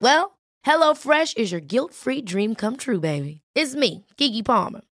better? Well, HelloFresh is your guilt-free dream come true, baby. It's me, Keke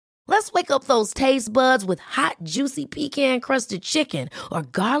Palmer. Let's wake up those taste buds with hot, juicy pecan-crusted chicken or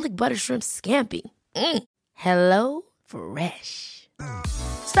garlic butter shrimp scampi. Hello Fresh.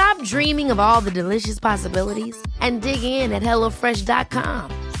 Stop dreaming of all the delicious possibilities and dig in at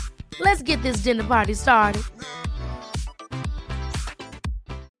HelloFresh.com. Let's get this dinner party started.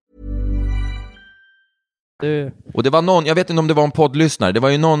 Och det var någon, jag vet inte om det var en poddlyssnare, det var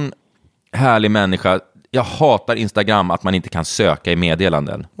ju någon härlig människa. Jag hatar Instagram, att man inte kan söka i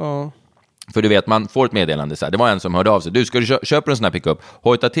meddelanden. ja. För du vet, man får ett meddelande så här. Det var en som hörde av sig. Du, ska du köpa en sån här pickup?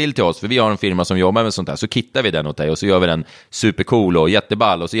 Hojta till oss, för vi har en firma som jobbar med sånt här. Så kittar vi den åt dig och så gör vi den supercool och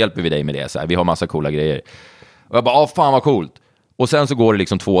jätteball och så hjälper vi dig med det. Så här. Vi har massa coola grejer. Och jag bara, fan vad coolt. Och sen så går det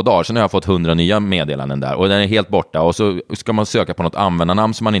liksom 2 dagar, sen har jag fått 100 nya meddelanden där. Och den är helt borta. Och så ska man söka på något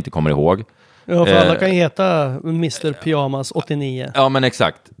användarnamn som man inte kommer ihåg. Ja, för alla kan ju heta Mr. Pyjamas 89. Ja, men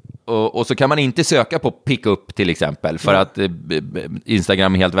exakt. Och så kan man inte söka på pickup till exempel, för att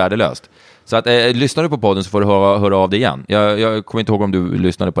Instagram är helt värdelöst. Så att, lyssnar du på podden så får du höra av dig igen. Jag kommer inte ihåg om du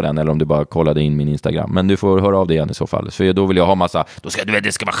lyssnade på den eller om du bara kollade in min Instagram. Men du får höra av dig igen i så fall. För då vill jag ha massa,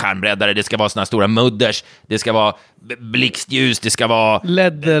 det ska vara skärmbreddare, det ska vara såna stora mudders, det ska vara blixtljus, det ska vara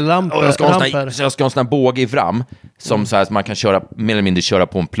LED-lampor. och jag ska ha en sån här båge fram som så här, så man kan köra, mer eller mindre köra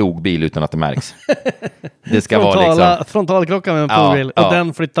på en plogbil utan att det märks. Det ska vara liksom frontalklockan med en plogbil och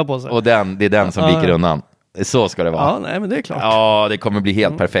den flyttar på sig. Och det är den som viker undan. Så ska det vara. Ja, nej, men det är klart. Ja, det kommer bli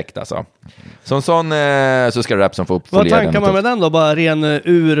helt perfekt alltså. Som sån så ska Rapson få upp. Vad tankar man med den då? Bara ren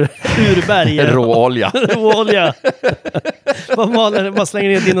urberg. Råolja. Råolja. Bara slänger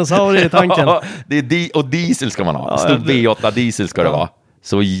ner dinosaurier i tanken. Ja, och diesel ska man ha. Stor V8 diesel ska det vara.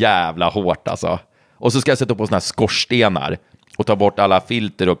 Så jävla hårt alltså. Och så ska jag sätta på såna här skorstenar och ta bort alla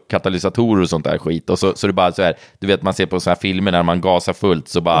filter och katalysatorer och sånt där skit. Och så det bara så här, du vet, man ser på såna här filmer när man gasar fullt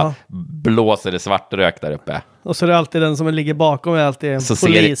så bara blåser det svart rök där uppe. Och så är det alltid den som ligger bakom är alltid en Så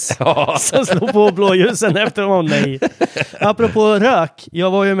polis som slår på blåljusen efter dem. Nej. Apropå rök,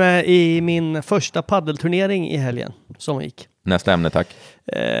 jag var ju med i min första paddelturnering i helgen som gick. Nästa ämne, tack.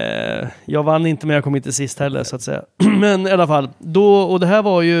 Jag vann inte, men jag kom inte sist heller så att säga. Men i alla fall, och det här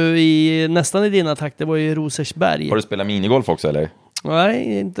var ju nästan i dina takt, det var ju i Rosersberg. Har du spelat minigolf också eller?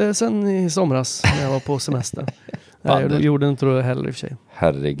 Nej, inte sen i somras när jag var på semester. Nej, jag gjorde inte det heller i och för sig.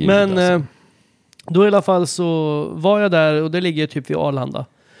 Herregud. Men alltså. då i alla fall så var jag där och det ligger typ vid Arlanda.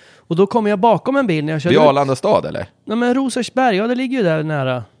 Och då kom jag bakom en bil när jag körde vid Arlanda stad eller? Nej, men Rosersberg, ja det ligger ju där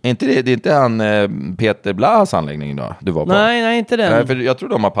nära. Inte det är inte han Peter Blahs anläggning då du var på? Nej, inte den. Nej, för jag tror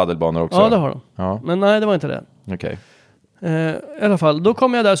de har paddelbanor också. Ja, det har de. Ja. Men nej, det var inte det. Okej. I alla fall, då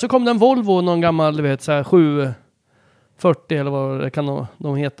kom jag där, så kom det en Volvo, någon gammal, du vet, så här 740 eller vad det kan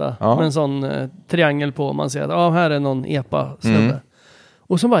de heta. Ja. Med en sån triangel på, man ser att här är någon epa-snubbe.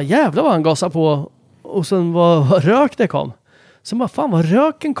 Och så bara, jävlar vad han gasar på. Och sen vad rök det kom. Så bara, fan vad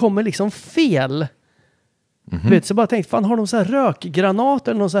röken kommer liksom fel. Vet, så bara tänkte, fan har de så här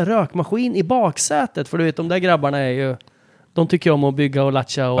rökgranater eller någon så här rökmaskin i baksätet? För du vet, de där grabbarna är ju, de tycker om att bygga och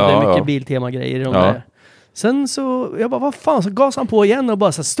latcha och det är mycket Biltema-grejer i de där. Sen så, jag bara, vad fan, så gasade han på igen och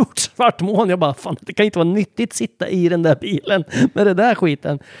bara så stort svart moln. Jag bara, fan, det kan inte vara nyttigt sitta i den där bilen med det där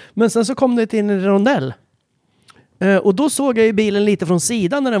skiten. Men sen så kom det till en rondell. Och då såg jag ju bilen lite från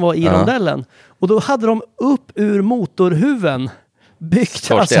sidan när den var i rondellen. Och då hade de upp ur motorhuven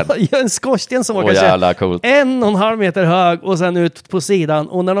byggt alltså, en skorsten som var kanske 1,5 meter hög och sen ut på sidan.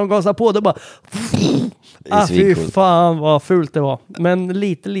 Och när de gasade på det bara... fy fan vad fult det var. Men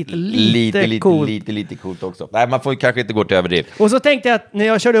lite coolt. Lite coolt också. Nej, man får kanske inte gå till överdrift. Och så tänkte jag att när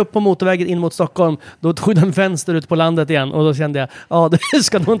jag körde upp på motorvägen in mot Stockholm, då tog den vänster ut på landet igen. Och då kände jag, du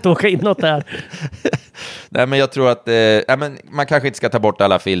ska nog inte åka inåt där. Nej, men jag tror att men man kanske inte ska ta bort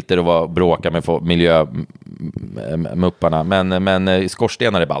alla filter och bråka med miljömupparna. Men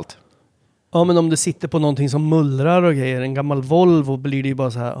skorstenar är ballt. Ja, men om det sitter på någonting som mullrar och grejer, en gammal Volvo, blir det ju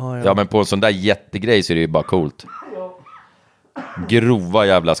bara så här. Ja, men på en sån där jättegrej så är det ju bara coolt. Grova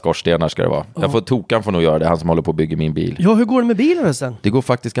jävla skorstenar ska det vara. Tokan får nog göra det, han som håller på att bygga min bil. Ja, hur går det med bilen sen? Det går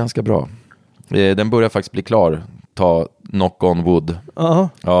faktiskt ganska bra. Den börjar faktiskt bli klar. Ta knock on wood. Ja,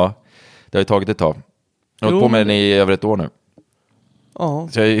 det har ju tagit ett tag. Jag har hållit på med den i över ett år nu.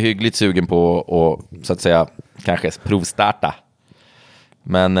 Så jag är hyggligt sugen på att, så att säga, kanske provstarta.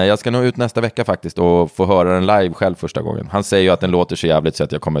 Men jag ska nog ut nästa vecka faktiskt och få höra den live själv första gången. Han säger ju att den låter så jävligt så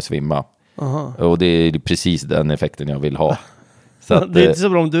att jag kommer svimma. Och det är precis den effekten jag vill ha. Så att, det är inte så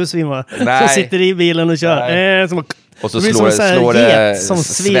bra om du svimmar. Nej. Så sitter i bilen och kör. Och så slår det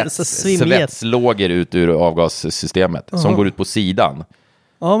svetslågor ut ur avgassystemet som går ut på sidan.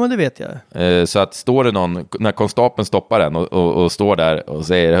 Ja, men det vet jag. Så att står det någon, när konstapeln stoppar den och står där och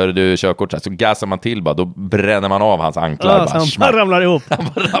säger, hör du körkort, så gasar man till bara, då bränner man av hans anklar. Ja, han bara ramlar ihop.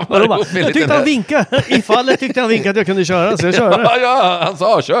 Jag tyckte han vinkade. I fallet tyckte han vinkade att jag kunde köra, så jag körde. Ja, han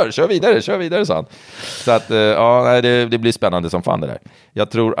sa, kör vidare, sa han. Så att, det blir spännande som fan det där.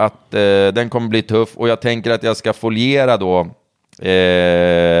 Jag tror att den kommer bli tuff, och jag tänker att jag ska foliera då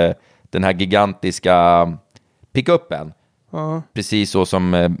den här gigantiska pickuppen. Precis så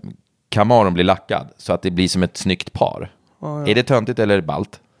som Camaron blir lackad, så att det blir som ett snyggt par. Är det töntigt eller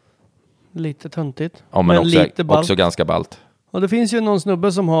ballt? Lite töntigt. Ja, men också ganska ballt. Och det finns ju någon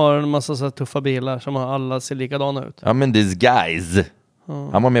snubbe som har en massa så här tuffa bilar som alla ser likadana ut. Ja, men this guys.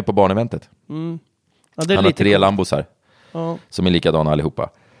 Han var med på barneventet. Ja, det är han har 3 Lambosar som är likadana allihopa.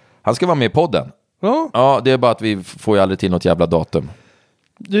 Han ska vara med i podden. Ja, det är bara att vi får ju aldrig till något jävla datum.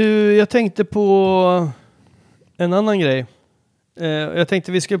 Du, jag tänkte på en annan grej. Jag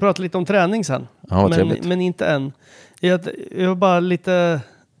tänkte vi skulle prata lite om träning sen. Men inte än. Jag bara lite...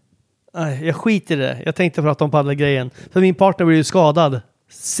 Nej, jag skiter i det. Jag tänkte prata om paddelgrejen. För min partner blev ju skadad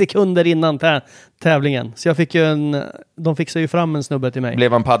sekunder innan tävlingen. Så jag fick ju de fixade ju fram en snubbe till mig.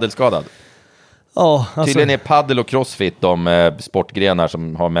 Blev han paddelskadad? Ja, alltså... Tydligen är paddel och crossfit de sportgrenar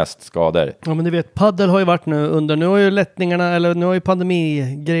som har mest skador. Ja, men du vet, paddel har ju varit nu har ju nu har ju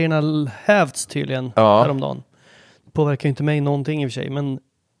pandemigrejerna hävts tydligen häromdagen. Påverkar ju inte mig någonting i och för sig, men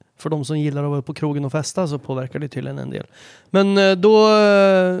för de som gillar att vara på krogen och festa så påverkar det tydligen en del. Men då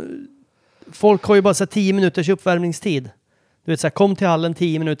folk har ju bara så 10 minuters uppvärmningstid. Du vet så här, kom till hallen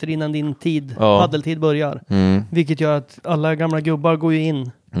 10 minuter innan din paddeltid börjar. Vilket gör att alla gamla gubbar går ju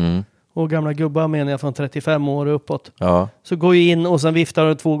in. Och gamla gubbar menar jag från 35 år uppåt. Så går ju in och sen viftar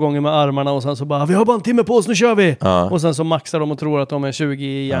de 2 gånger med armarna och sen så bara, vi har bara en timme på oss, nu kör vi! Och sen så maxar de och tror att de är 20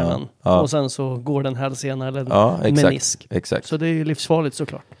 i hjärnan. Och sen så går den hälsena eller menisk. Exakt. Så det är ju livsfarligt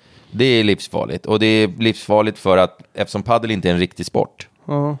såklart. Det är livsfarligt. Och det är livsfarligt för att eftersom paddel inte är en riktig sport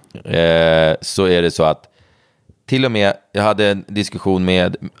så är det så att till och med, jag hade en diskussion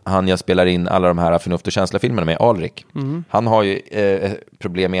med han jag spelar in alla de här Förnuft och känsla-filmerna med, Alrik. Han har ju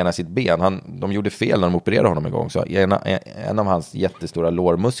problem med ena sitt ben. De gjorde fel när de opererade honom en gång. Så en av hans jättestora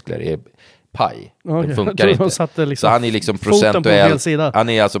lårmuskler är paj. Det funkar inte. Så han är liksom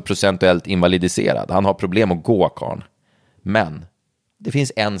procentuellt invalidiserad. Han har problem att gå, karn. Men det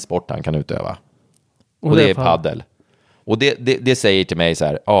finns en sport han kan utöva. Och det är paddel. Och det säger till mig så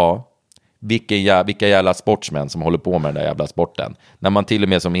här, vilka jävla sportsmän som håller på med den där jävla sporten. När man till och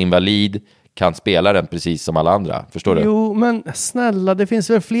med som invalid kan spela den precis som alla andra. Förstår du? Jo, men snälla, det finns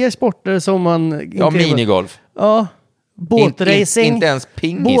väl fler sporter som man... minigolf. Ja, båtracing. Inte ens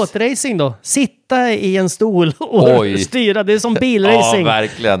pingis. Båtracing då. Sitta i en stol och styra. Det är som bilracing. Ja,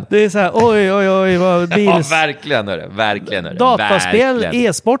 verkligen. Det är så här, oj, vad bil... Ja, verkligen är det. Verkligen är det. Dataspel, verkligen.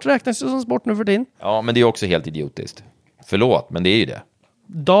 E-sport räknas ju som sport nu för tiden. Ja, men det är också helt idiotiskt. Förlåt, men det är ju det.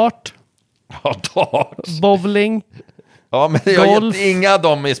 Dart. Ja, dart. Bowling. Ja, men jag har inga av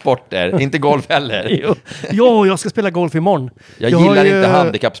dem i sporter. Inte golf heller. Jo, jag ska spela golf imorgon. Jag gillar inte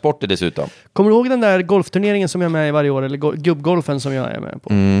handikappsporter dessutom. Kommer du ihåg den där golfturneringen som jag är med i varje år? Eller gubbgolfen som jag är med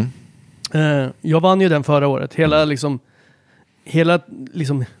på? Jag vann ju den förra året. Hela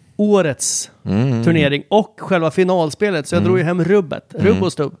årets turnering och själva finalspelet. Så jag drog ju hem rubb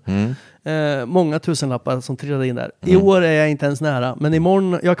och stubb. Många tusenlappar som trillade in där. I år är jag inte ens nära. Men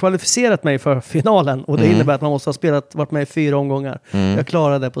imorgon, jag har kvalificerat mig för finalen. Och det innebär att man måste ha varit med i 4 omgångar. Jag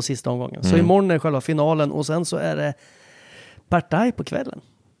klarade det på sista omgången. Så imorgon är själva finalen. Och sen så är det partaj på kvällen.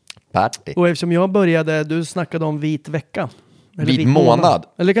 Party. Och eftersom jag började, du snackade om vit vecka. Eller vit månad.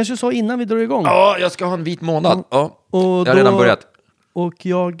 Eller kanske så innan vi drog igång. Ja, jag ska ha en vit månad. Ja. Och Jag har redan börjat. Och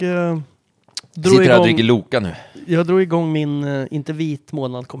jag drog sitter igång... och dricker Loka nu. Jag drog igång min, inte vit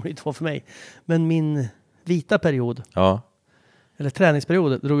månad kommer det inte vara för mig, men min vita period. Ja. Eller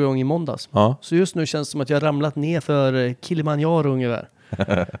träningsperiod drog igång i måndags. Ja. Så just nu känns det som att jag har ramlat ner för Kilimanjaro ungefär.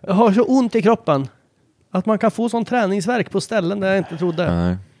 Jag har så ont i kroppen att man kan få sån träningsverk på ställen där jag inte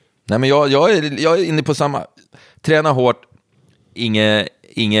trodde. Nej, men jag är inne på samma. Träna hårt,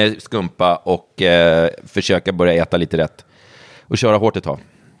 inge skumpa och försöka börja äta lite rätt. Och köra hårt ett tag.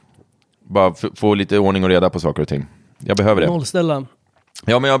 Bara få lite ordning och reda på saker och ting. Jag behöver det. Nollställa.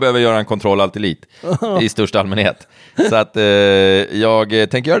 Ja, men jag behöver göra en kontroll allt elit. I största allmänhet. Så att jag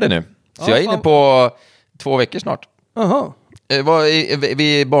tänker göra det nu. Så jag är inne på 2 veckor snart. Jaha.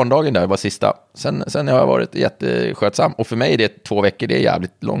 Vid barndagen där var sista. Sen har jag varit jätteskötsam. Och för mig är det 2 veckor, det är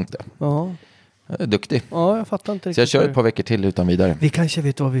jävligt långt. Ja. Jag är duktig. Ja, jag fattar inte riktigt. Så jag kör ett par veckor till utan vidare. Vi kanske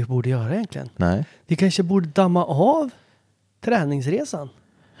vet vad vi borde göra egentligen. Nej. Vi kanske borde damma av träningsresan.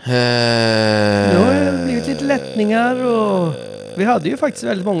 Nu har det blivit lite lättningar och vi hade ju faktiskt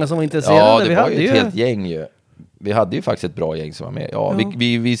väldigt många som var intresserade. Ja, det vi var hade ju ett helt gäng ju. Vi hade ju faktiskt ett bra gäng som var med. Ja.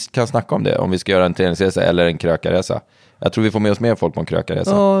 Vi kan snacka om det, om vi ska göra en träningsresa eller en krökarresa. Jag tror vi får med oss mer folk på en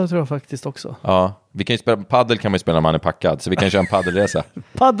krökarresa. Ja, jag tror faktiskt också. Ja, vi kan ju spela paddel kan man ju spela när man är packad, så vi kan köra en paddelresa.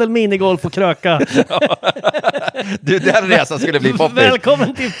 Paddel, minigolf och kröka. Du, den resan skulle bli poppis.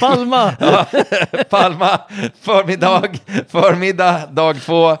 Välkommen till Palma. Ja, Palma, förmiddag, dag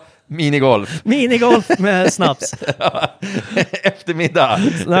 2, minigolf. Minigolf med snaps. Eftermiddag.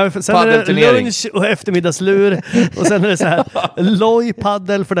 Sen är det lunch och eftermiddagslur. Och sen är det så här loj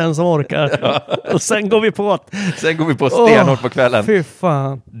paddel för den som orkar. Och sen går vi på. Sen går vi på stenhårt på kvällen. Fy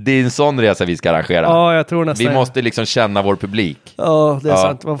fan. Det är en sån resa vi ska arrangera. Ja, jag tror nästan. Vi måste liksom känna vår publik. Ja, det är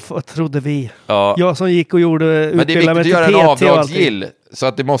sant. Vad trodde vi? Ja. Jag som gick och gjorde men det är viktigt att göra en avdragsgill. Så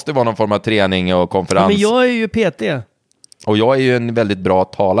att det måste vara någon form av träning och konferens. Ja, men jag är ju PT. Och jag är ju en väldigt bra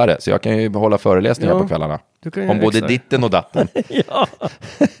talare, så jag kan ju hålla föreläsningar på kvällarna. Om både ditten och datten. Ja.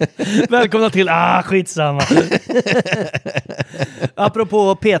 Välkomna till skitsamma.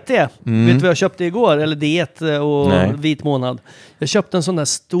 Apropå PT. Vet du vad jag köpte igår? Eller diet och vit månad. Jag köpte en sån där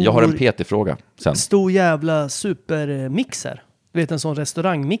stor... Jag har en PT-fråga sen. Stor jävla supermixer. Du vet, en sån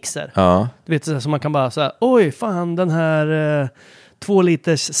restaurangmixer. Ja. Du vet, så man kan bara säga, oj fan, den här 2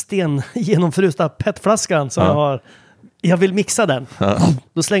 liters sten genomfrusta petflaskan som jag har. Jag vill mixa den.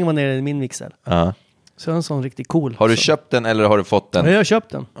 Då slänger man ner den i min mixer. Så är en sån riktigt cool. Har du köpt den eller har du fått den? Jag har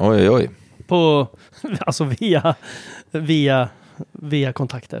köpt den. Oj. På, alltså via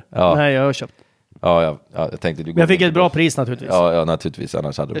kontakter. Ja. Nej, jag har köpt. Ja, jag tänkte du. Men jag fick ett bra pris naturligtvis. Ja, naturligtvis.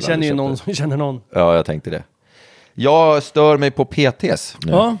 Annars hade jag känner ju någon som känner någon. Ja, jag tänkte det. Jag stör mig på PTs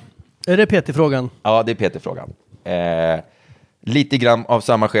nu. Ja, är det PT-frågan? Ja, det är PT-frågan. Lite grann av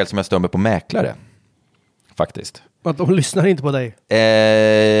samma skäl som jag stör mig på mäklare. Faktiskt. Att de lyssnar inte på dig.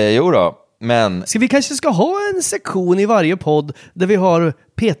 Jo då, men... Vi kanske ska ha en sektion i varje podd där vi har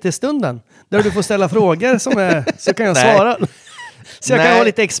PT-stunden. Där du får ställa frågor så kan jag svara. Så jag kan vara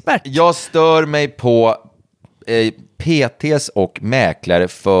lite expert. Jag stör mig på PTs och mäklare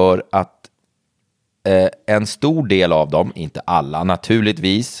för att en stor del av dem, inte alla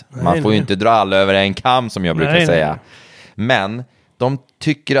naturligtvis. Man får ju inte dra alla över en kam som jag brukar säga. Men de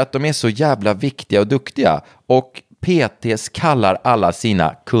tycker att de är så jävla viktiga och duktiga. Och PTs kallar alla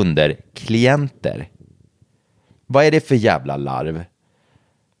sina kunder klienter. Vad är det för jävla larv?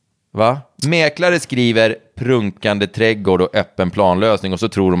 Va? Mäklare skriver prunkande trädgård och öppen planlösning och så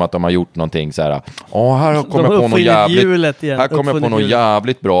tror de att de har gjort någonting så här. Här kommer jag på något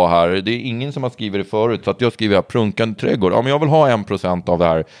jävligt bra här. Det är ingen som har skrivit det förut, så att jag skriver prunkande trädgård. Ja, men jag vill ha 1% av det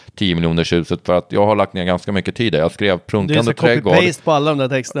här 10 miljoners huset för att jag har lagt ner ganska mycket tid där. Jag skrev prunkande trädgård. Det är copy-paste på alla de där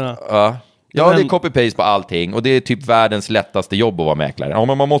texterna. Ja, det är copy-paste på allting. Och det är typ världens lättaste jobb att vara mäklare. Ja,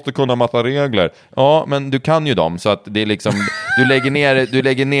 men man måste kunna massa regler. Ja, men du kan ju dem. Så att det är liksom... Du lägger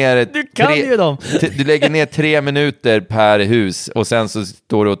ner du kan ju dem. Du lägger ner 3 minuter per hus. Och sen så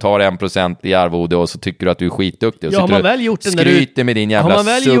står du och tar 1% i arvode. Och så tycker du att du är skitduktig. Och har man väl gjort den skryter med din jävla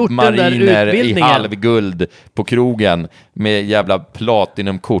submariner i halvguld på krogen. Med jävla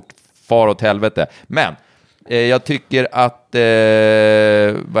platinumkort. Far åt helvete. Men... jag tycker att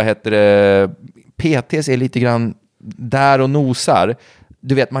PTs är lite grann där och nosar.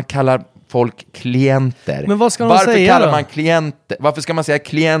 du vet, man kallar folk klienter. Men vad ska de varför säga kallar då? man klienter? Varför ska man säga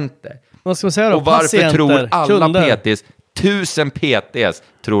klienter? Vad ska man säga då? Och varför Patienter, tror alla kunder. PTs, 1000 PTs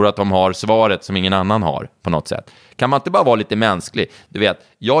tror att de har svaret som ingen annan har på något sätt? Kan man inte bara vara lite mänsklig? Du vet,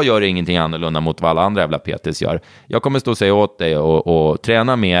 jag gör ingenting annorlunda mot vad alla andra jävla PTs gör. Jag kommer stå och säga åt dig och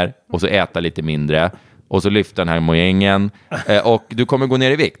träna mer och så äta lite mindre och så lyfta den här mojängen och du kommer gå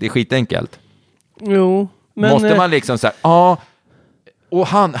ner i vikt. Det är skitenkelt. Jo, men... Måste man liksom så här, och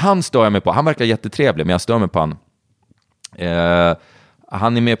han stör jag mig på. Han verkar jättetrevlig, men jag stör mig på han.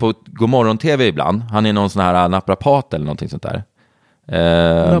 Han är med på Godmorgon TV ibland. Han är någon sån här naprapat eller någonting sånt där.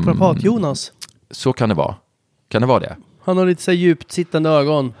 Naprapat Jonas. Så kan det vara. Kan det vara det? Han har lite så djupt sittande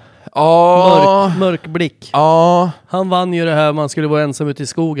ögon. Mörk blick. Han vann ju det här man skulle vara ensam ute i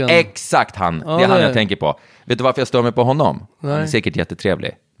skogen. Exakt han. Det är han jag tänker på. Vet du varför jag stör mig på honom? Nej. Han är säkert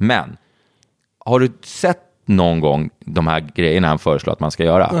jättetrevlig. Men har du sett någon gång de här grejerna han föreslår att man ska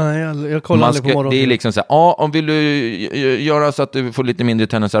göra? Nej, jag kollar aldrig på morgonen. Det är liksom så här, om vill du göra så att du får lite mindre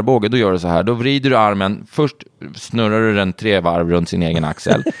tennisarmbåge, då gör du så här. Då vrider du armen, först snurrar du den 3 varv runt sin egen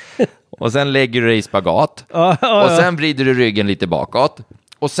axel. Och sen lägger du dig i spagat. Och sen vrider du ryggen lite bakåt.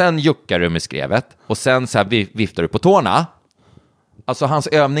 Och sen juckar du med skrevet. Och sen så här viftar du på tårna. Alltså hans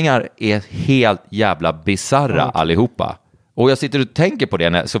övningar är helt jävla bizarra allihopa. Och jag sitter och tänker på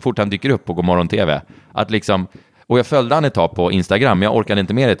det så fort han dyker upp på Godmorgon TV. Att liksom, och jag följde han ett tag på Instagram, men jag orkade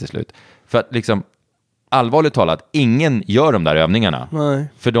inte med det till slut. För att liksom, allvarligt talat, ingen gör de där övningarna. Nej.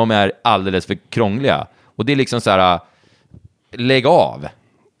 För de är alldeles för krångliga. Och det är liksom så här, lägg av.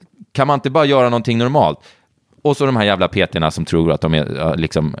 Kan man inte bara göra någonting normalt? Och så de här jävla peterna som tror att de är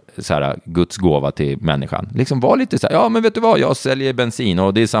liksom så här Guds gåva till människan. Liksom var lite så här, ja men vet du vad, jag säljer bensin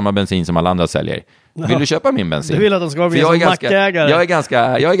och det är samma bensin som alla andra säljer. Vill du köpa min bensin? Du vill att de ska bli som mackägare.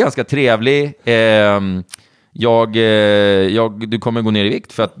 Jag är ganska trevlig. Du kommer gå ner i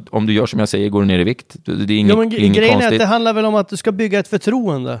vikt för att om du gör som jag säger går du ner i vikt. Det är inget grejen konstigt. är att det handlar väl om att du ska bygga ett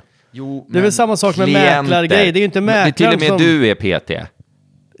förtroende. Jo, det är väl samma sak med mäklargrej. Det är ju inte mäklaren till och med som... du är PT.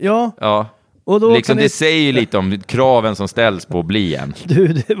 Ja. Och då liksom det säger lite om kraven som ställs på att bli en. Du,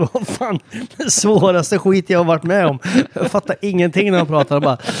 det var fan det svåraste skit jag har varit med om. Jag fattar ingenting när jag pratar.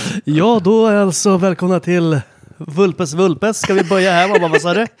 Bara, ja, då är alltså välkomna till Vulpes. Ska vi börja här? Vad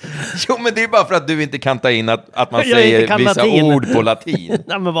sa du? Jo, men det är bara för att du inte kan ta in att man säger vissa ord på latin.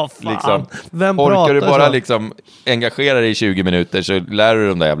 Nej, men vad fan. Liksom. Vem orkar du bara så? Liksom engagera dig i 20 minuter så lär du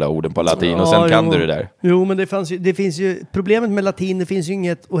de där jävla orden på latin och sen kan du det där. Jo, men det finns ju problemet med latin, det finns ju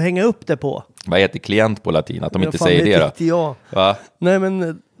inget att hänga upp det på. Vad heter klient på latin? Att de inte säger det då? Inte jag. Va? Nej,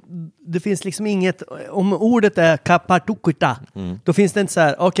 men det finns liksom inget, om ordet är kapatukuta, då finns det inte så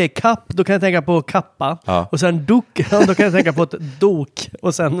här, okej, kapp, då kan jag tänka på kappa, och sen dok, då kan jag tänka på ett dok,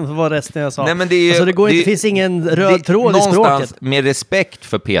 och sen vad resten jag sa. Nej, men det är, alltså det går inte, finns ingen röd tråd i språket. Med respekt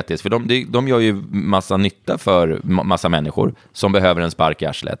för PTs, för de gör ju massa nytta för massa människor som behöver en spark i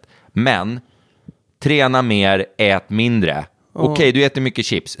arslet. Men träna mer, ät mindre. Okej, du äter mycket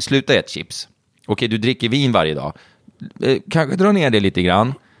chips, sluta äta chips. Okej, du dricker vin varje dag. Kanske dra ner det lite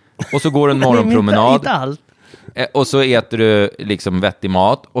grann. Och så går du en morgonpromenad. Inte allt. Och så äter du liksom vettig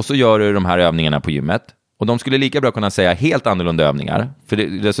mat. Och så gör du de här övningarna på gymmet. Och de skulle lika bra kunna säga helt annorlunda övningar. För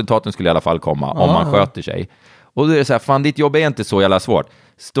resultaten skulle i alla fall komma om man sköter sig. Och då är det så här, fan ditt jobb är inte så jävla svårt.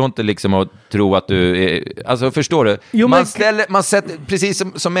 Stå inte liksom och tro att du är... Alltså förstår du? Jo, man sätter, precis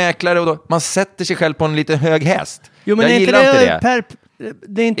som mäklare, och då, man sätter sig själv på en liten hög häst. Jo, men jag gillar inte det.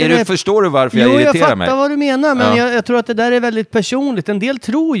 Det är inte förstår du varför jag irriterar mig? Jo, jag fattar vad du menar, men jag tror att det där är väldigt personligt. En del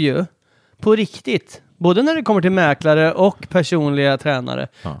tror ju på riktigt, både när det kommer till mäklare och personliga tränare,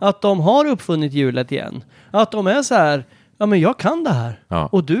 att de har uppfunnit hjulet igen. Att de är så här, ja men jag kan det här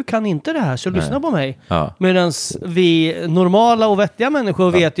och du kan inte det här, så lyssna på mig. Medan vi normala och vettiga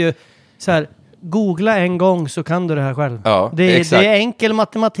människor vet ju så här, googla en gång så kan du det här själv. Det är enkel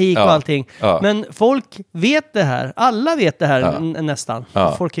matematik och allting. Men folk vet det här. Alla vet det här nästan.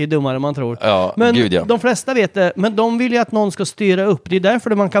 Folk är ju dummare än man tror. Men de flesta vet det. Men de vill ju att någon ska styra upp. Det är därför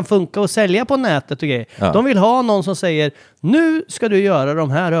man kan funka och sälja på nätet och grejer. De vill ha någon som säger, nu ska du göra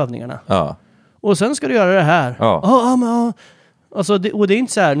de här övningarna. Och sen ska du göra det här. Alltså, och det är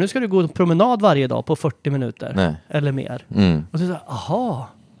inte så här, nu ska du gå en promenad varje dag på 40 minuter. Nej. Eller mer. Och så är det så här, aha,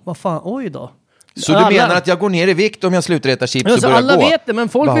 vad fan, oj då. Så du menar att jag går ner i vikt om jag slutar äta chips och börjar alla gå? Alla vet det, men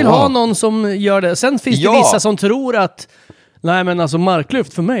folk vill ha någon som gör det. Sen finns det vissa som tror att nej, men alltså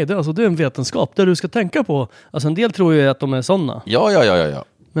marklyft för mig, det är en vetenskap där du ska tänka på. Alltså en del tror ju att de är sådana. Ja.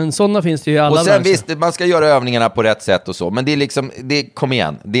 Men sådana finns det ju i alla. Och sen visst, man ska göra övningarna på rätt sätt och så. Men det är liksom, kom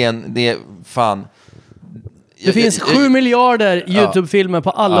igen. Det är fan... Det finns 7 miljarder YouTube-filmer på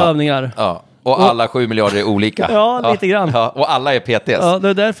alla övningar. Och alla 7 miljarder är olika. Ja, lite grann. Ja, och alla är PTs. Ja, det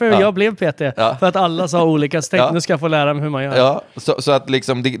är därför jag blev PT. Ja. För att alla sa olika. Så tänkte, nu ska jag få lära mig hur man gör. Ja, så att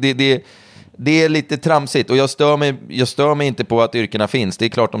liksom det är lite tramsigt. Och jag stör mig inte på att yrkena finns. Det är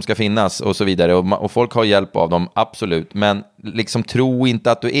klart de ska finnas och så vidare. Och folk har hjälp av dem, absolut. Men liksom tro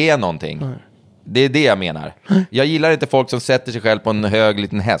inte att du är någonting. Nej. Det är det jag menar. Jag gillar inte folk som sätter sig själv på en hög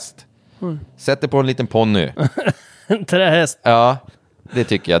liten häst. Sätter på en liten ponny. En trähäst. Ja, det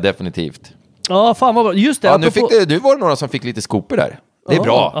tycker jag definitivt. Ja, fan vad bra. Just det. Ja, nu var det några som fick lite skopor där. Det är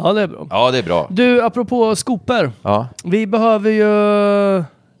bra. Ja, det är bra. Ja, det är bra. Du, apropå skopor. Ja. Vi behöver ju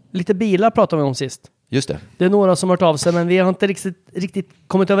lite bilar pratade vi om sist. Just det. Det är några som har hört av sig, men vi har inte riktigt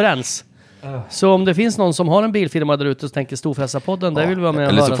kommit överens. Så om det finns någon som har en bilfirma där ute så tänker Storfräsarpodden, där vill vi vara med.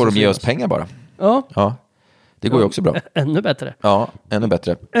 Eller så får de ge oss pengar bara. Ja. Det går ju också bra. Ännu bättre. Ja, ännu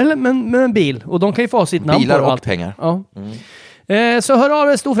bättre. Eller med en bil. Och de kan ju få sitt namn bilar på och allt. Pengar. Ja. Så hör av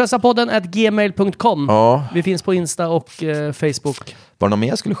er storfräsarpodden@gmail.com. Ja. Vi finns på Insta och Facebook. Var det någon mer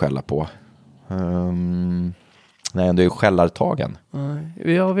jag skulle skälla på? Nej, det är ju skällartagen.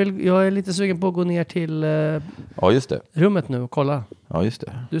 Jag är lite sugen på att gå ner till just det. rummet nu och kolla. Ja, just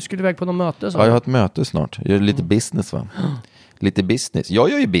det. Du skulle iväg på något möte. Så. Ja, jag har ett möte snart. Jag gör lite business, va? Lite business. Jag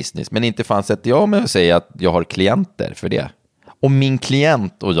gör ju business, men inte fan sätter jag med att säga att jag har klienter för det. Och min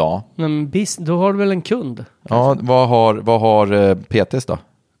klient och jag. Men då har du väl en kund? Ja, vad har PTs då?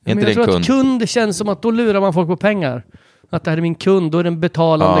 Är inte jag tror kund? Att kund känns som att då lurar man folk på pengar. Att det här är min kund, då är det en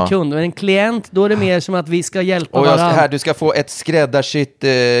betalande kund. Men en klient, då är det mer som att vi ska hjälpa varandra. Du ska få ett skräddarsytt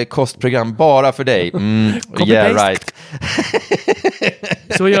kostprogram bara för dig. Yeah, right.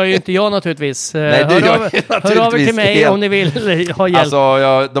 Så gör ju inte jag naturligtvis. Nej, hör av er till mig om ni vill ha hjälp.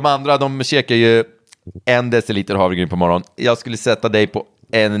 Alltså, de andra, de käkar ju 1 deciliter havregryn på morgonen. Jag skulle sätta dig på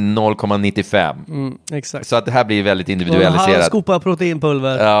en 0,95. Exakt. Så att det här blir väldigt individualiserat. En halv skopa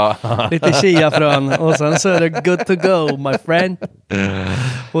proteinpulver. Ja. Lite chiafrön. Och sen så är det good to go, my friend.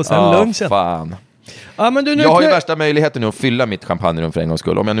 Och sen lunchen. Fan. Ja, men du, jag har ju värsta möjligheten nu att fylla mitt champagnerum för en gångs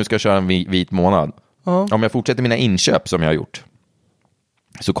skull. Om jag nu ska köra en vit månad. Om jag fortsätter mina inköp som jag har gjort,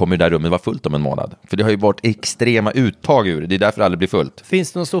 så kommer det där rummet vara fullt om en månad. För det har ju varit extrema uttag ur det. Det är därför det aldrig blir fullt.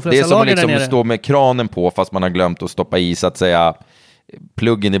 Finns det någon stor Det är som att liksom där nere? stå med kranen på fast man har glömt att stoppa i, så att säga,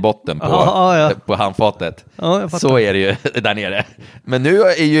 pluggen i botten på handfatet. Ja, så är det ju där nere. Men nu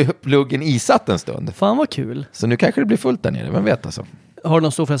är ju pluggen isatt en stund. Fan vad kul. Så nu kanske det blir fullt där nere. Vem vet alltså. Har du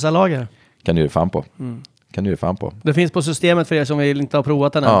någon storfräsarlager? Kan du ge fan på. Kan du ge fan på. Det finns på systemet för er som vill inte ha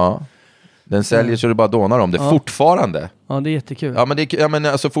provat den än. Ja. Den säljer så du bara donar om det fortfarande. Ja, det är jättekul. Ja, men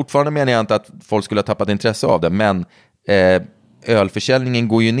alltså, fortfarande menar jag inte att folk skulle ha tappat intresse av det. Men ölförsäljningen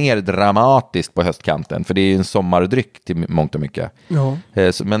går ju ner dramatiskt på höstkanten. För det är en sommardryck till mångt och mycket. Ja.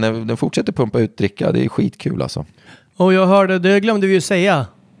 Men den fortsätter pumpa ut dricka. Det är skitkul alltså. Och jag hörde, det glömde vi ju säga,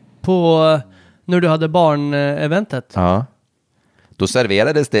 på när du hade barneventet. Ja. Då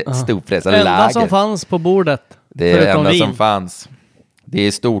serverades det storfräsare lager. Det enda som fanns på bordet. Det är det enda som fanns. Det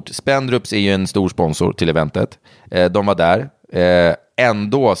är stort. Spendrups är ju en stor sponsor till eventet. De var där.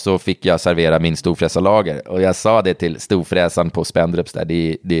 Ändå så fick jag servera min storfräsarlager. Och jag sa det till storfräsaren på Spendrups där.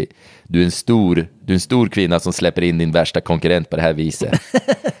 Du är en stor kvinna som släpper in din värsta konkurrent på det här viset.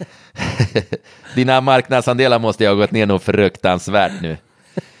 Dina marknadsandelar måste jag ha gått ner något fruktansvärt nu.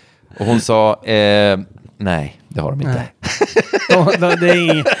 Och hon sa, nej, det har de inte.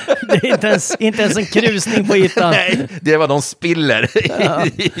 Det är inte ens en krusning på ytan. Nej, det var de spiller.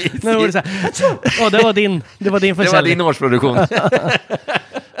 Det var din försäljning. Det var din årsproduktion.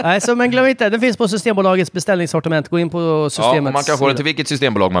 Nej, så men glöm inte, det finns på Systembolagets beställningssortiment. Gå in på systemet. Ja, man kan få det till vilket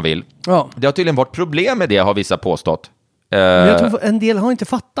systembolag man vill. Ja. Det har tydligen varit problem med det, har vissa påstått. Men jag tror en del har inte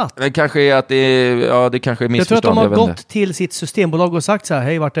fattat. Det kanske är att det kanske är missförstånd. Jag tror att de har gått till sitt systembolag och sagt så här: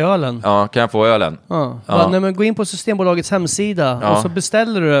 hej, vart är ölen? Ja, kan jag få ölen? Ja. Nej, men gå in på Systembolagets hemsida och så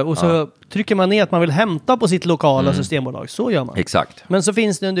beställer du det och så trycker man ner att man vill hämta på sitt lokala systembolag. Så gör man. Exakt. Men så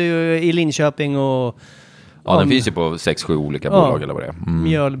finns det ju i Linköping och... Ja, den finns ju på 6-7 olika bolag eller vad det är.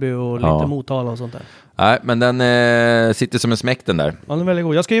 Mjölby och lite Motala och sånt där. Nej, men den sitter som en smäck den där. Ja, den är väldigt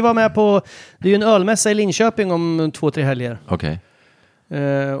god. Jag ska ju vara med på... Det är ju en ölmässa i Linköping om 2-3 helger. Okej.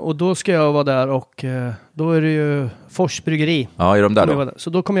 Och då ska jag vara där och då är det ju Fors bryggeri. Ja, är de där då? Så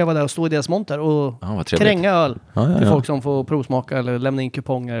då kommer jag vara där och stå i deras monter och kränga öl till folk som får provsmaka eller lämna in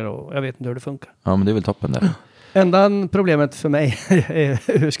kuponger och jag vet inte hur det funkar. Ja, men det är väl toppen där. Enda problemet för mig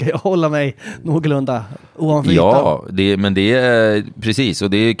är hur ska jag hålla mig någorlunda ovanför ytan? Ja, men det är precis, och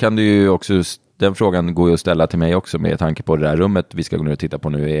det kan du ju också, den frågan går ju att ställa till mig också med tanke på det där rummet vi ska gå ner och titta på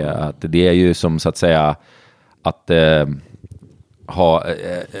nu, är att det är ju som så att säga att ha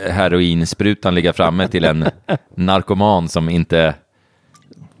heroinsprutan ligga framme till en narkoman som inte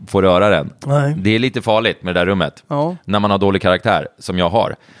få röra den. Nej. Det är lite farligt med det där rummet. Ja. När man har dålig karaktär, som jag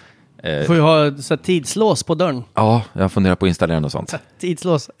har. Får ju ha så här, tidslås på dörren. Ja, jag funderar på att installera något sånt.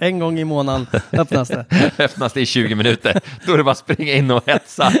 Tidslås, en gång i månaden öppnas det. Öppnas det i 20 minuter. Då är det bara att springa in och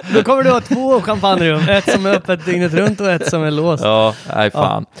hetsa. Då kommer du ha 2 champagnerum. Ett som är öppet dygnet runt och ett som är låst. Ja, nej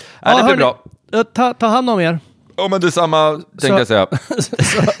fan. Ja. Det blir bra. Ta hand om er. Ja, men detsamma tänkte jag säga.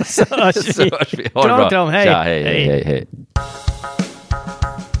 Så hörs vi. Ha det bra. Kram, hej. Tja, hej.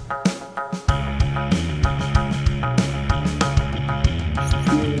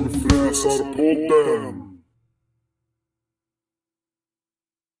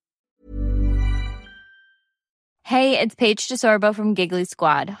 Hey, it's Paige DeSorbo from Giggly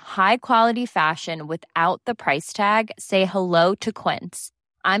Squad. High quality fashion without the price tag. Say hello to Quince.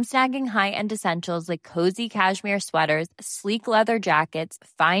 I'm snagging high-end essentials like cozy cashmere sweaters, sleek leather jackets,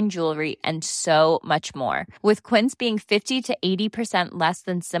 fine jewelry, and so much more. With Quince being 50 to 80% less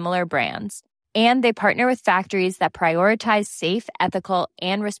than similar brands. And they partner with factories that prioritize safe, ethical,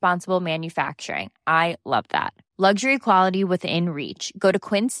 and responsible manufacturing. I love that. Luxury quality within reach. Go to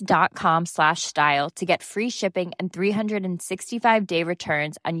quince.com/style to get free shipping and 365-day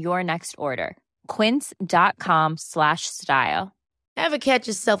returns on your next order. Quince.com/style. Ever catch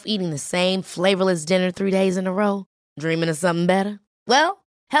yourself eating the same flavorless dinner 3 days in a row? Dreaming of something better? Well,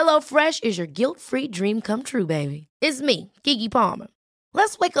 HelloFresh is your guilt-free dream come true, baby. It's me, Keke Palmer.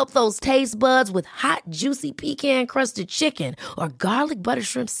 Let's wake up those taste buds with hot, juicy pecan-crusted chicken or garlic butter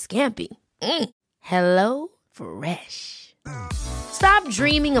shrimp scampi. Hello Fresh. Stop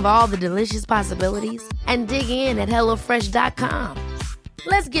dreaming of all the delicious possibilities and dig in at HelloFresh.com.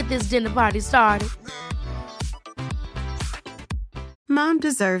 Let's get this dinner party started. Mom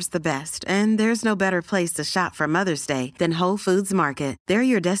deserves the best, and there's no better place to shop for Mother's Day than Whole Foods Market. They're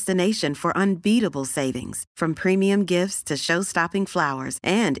your destination for unbeatable savings, from premium gifts to show-stopping flowers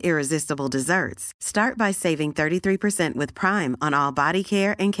and irresistible desserts. Start by saving 33% with Prime on all body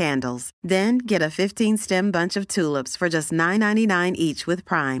care and candles. Then get a 15-stem bunch of tulips for just $9.99 each with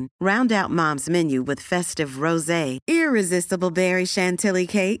Prime. Round out Mom's menu with festive rosé, irresistible berry chantilly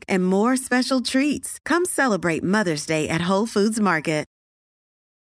cake, and more special treats. Come celebrate Mother's Day at Whole Foods Market.